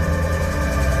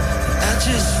 I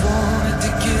just wanted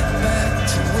to get back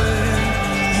to where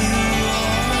you are.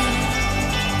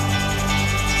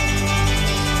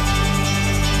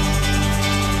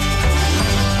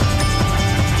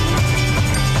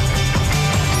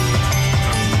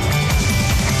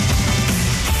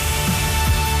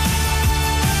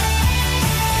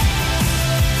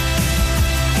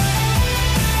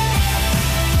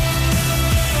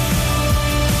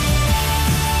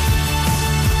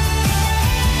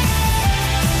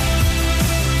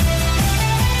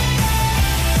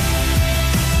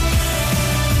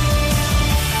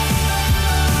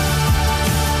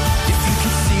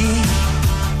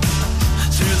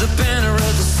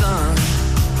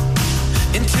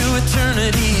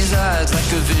 Eternity's eyes,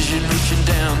 like a vision reaching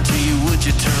down to you, would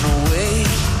you turn away?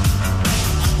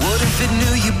 What if it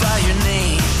knew you by your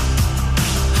name?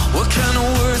 What kind of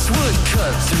words would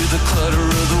cut through the clutter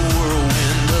of the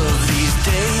whirlwind of these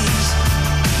days?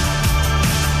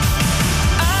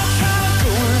 I tried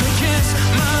going against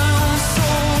my own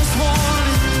soul's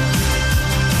warning,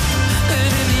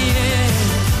 and in the end,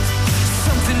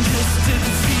 something just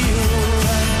didn't feel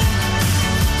right.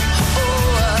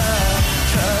 Oh,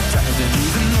 driving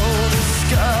even though the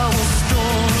sky was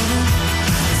storming,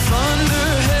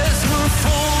 thunderheads were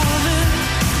forming,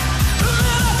 but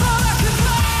man, I thought I could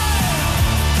fly,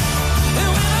 and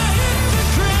when I hit the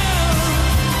ground,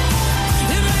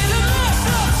 it made a messed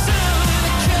up sound, and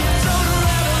it kept on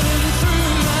rattling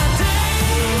through my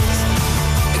days,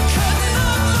 and cutting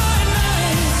up my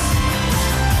nights,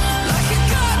 like a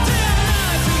goddamn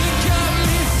knife, and it got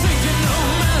me thinking no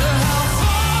matter how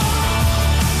far,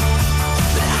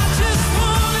 I just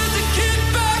wanted to get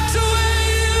back to where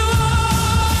you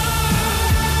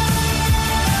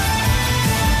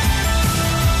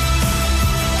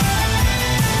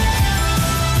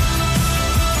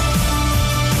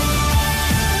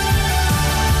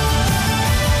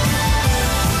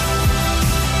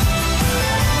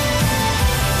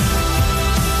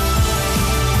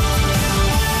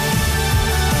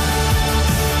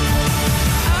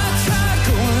I tried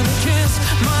going against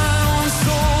my own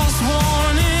soul's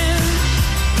warning,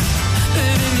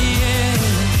 and in the end,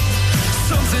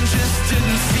 something just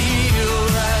didn't feel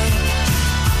right.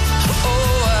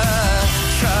 Oh, I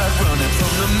tried running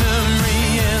from the memory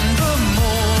in the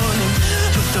morning,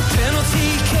 but the penalty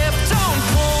kept on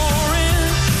pouring,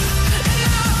 and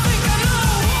now I think I know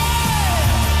why.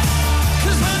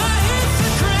 'Cause when I hit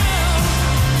the ground,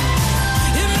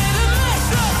 it made a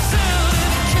messed up sound,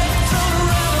 and it kept on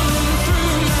rattling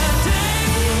through my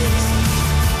days,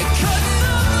 and cutting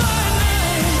up my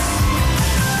nights,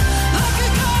 like a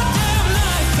goddamn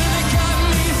knife, and it got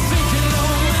me thinking no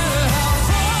matter how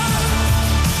far,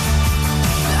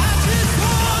 I just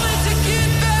wanted to get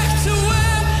back to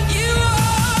where you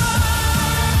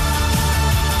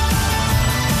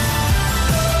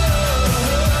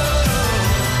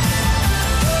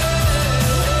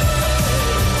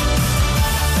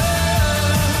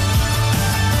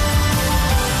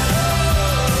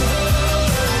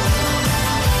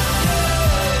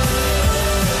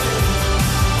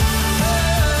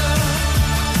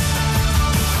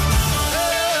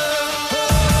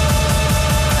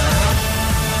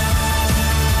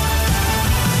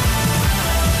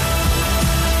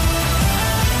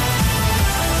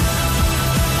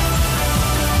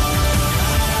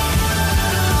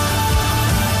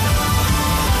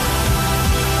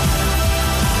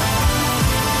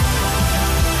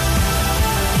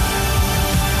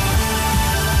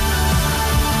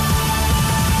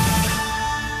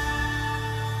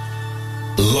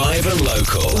Live and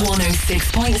local.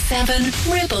 106.7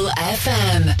 Ribble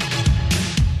FM.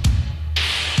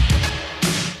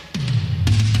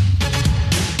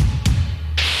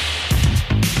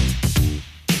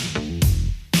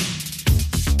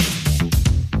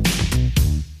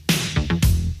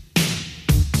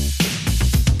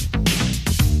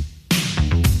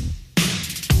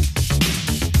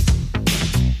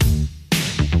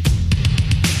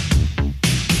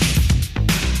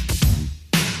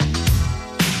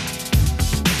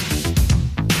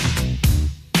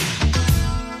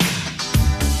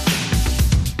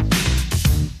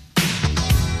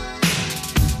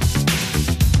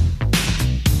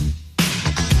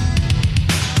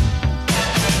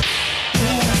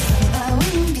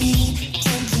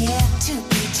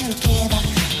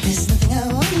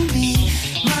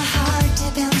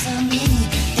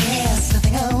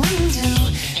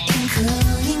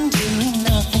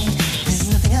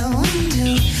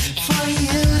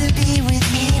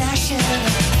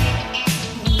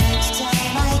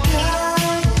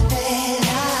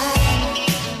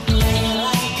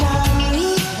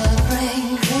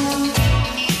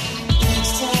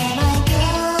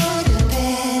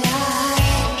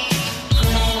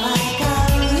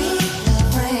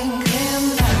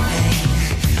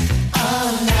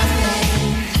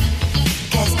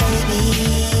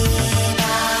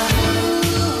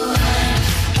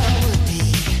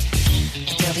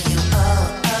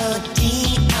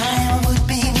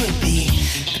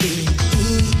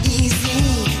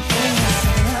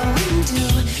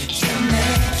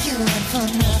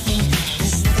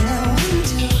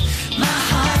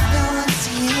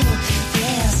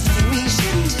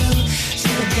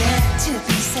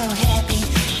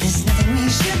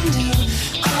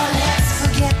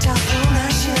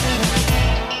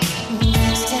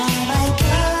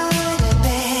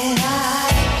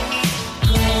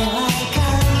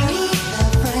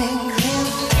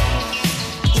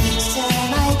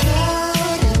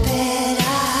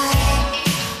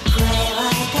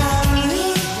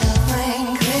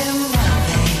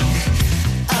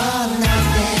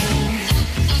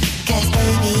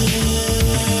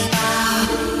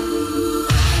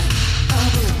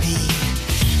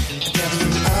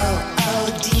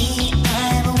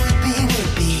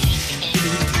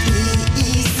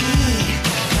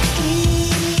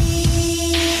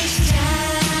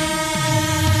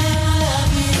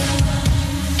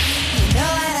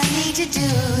 to do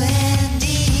and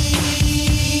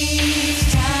each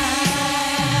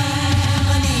time I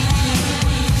need you.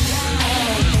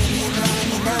 Oh,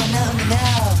 baby, no.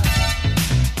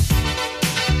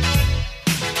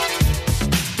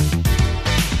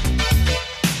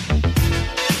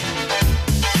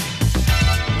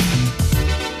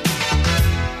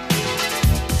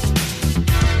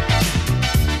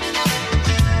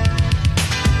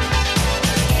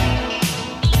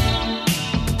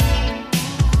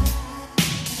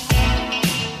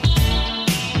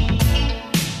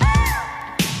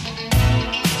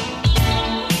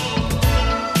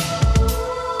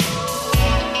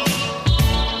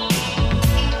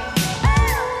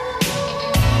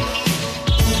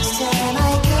 Each time I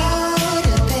go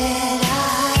to bed, I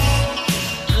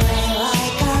pray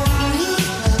like a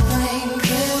reaper, brain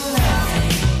crew,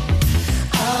 nothing,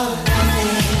 oh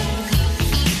nothing,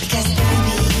 because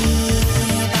baby,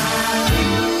 I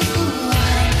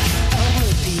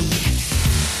would be.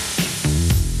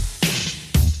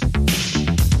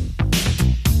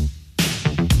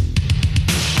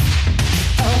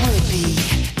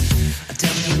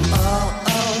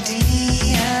 W-O-O-D,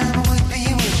 and would be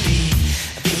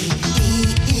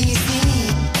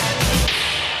easy.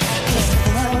 There's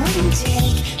nothing I wouldn't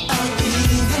take, I'll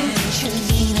even mention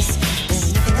Venus. There's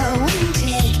nothing I wouldn't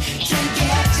take to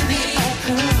get to be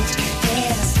approved.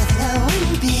 There's nothing I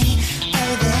wouldn't be,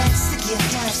 oh that's the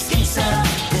gift I've seen. So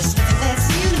there's nothing that's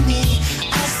new to me,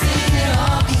 I've seen it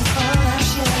all before, I'm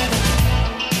sure.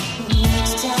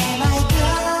 Each time I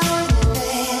go to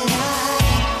bed, I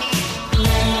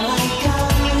pray like a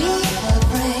reaper,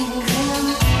 brain crew.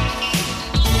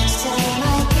 Each time I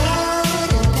go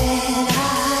to bed, I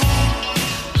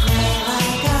pray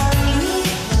like a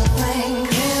reaper, brain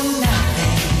crew.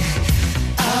 Nothing,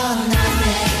 oh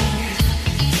nothing,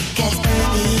 'cause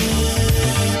baby,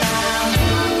 I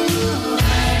would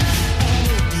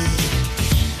be.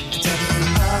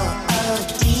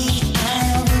 W-O-O-D,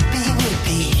 I would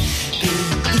be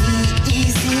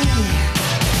easy.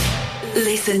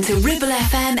 Listen to Ribble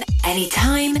FM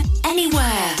anytime,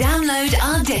 anywhere. Download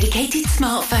our dedicated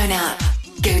smartphone app.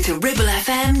 Go to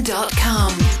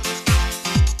ribblefm.com.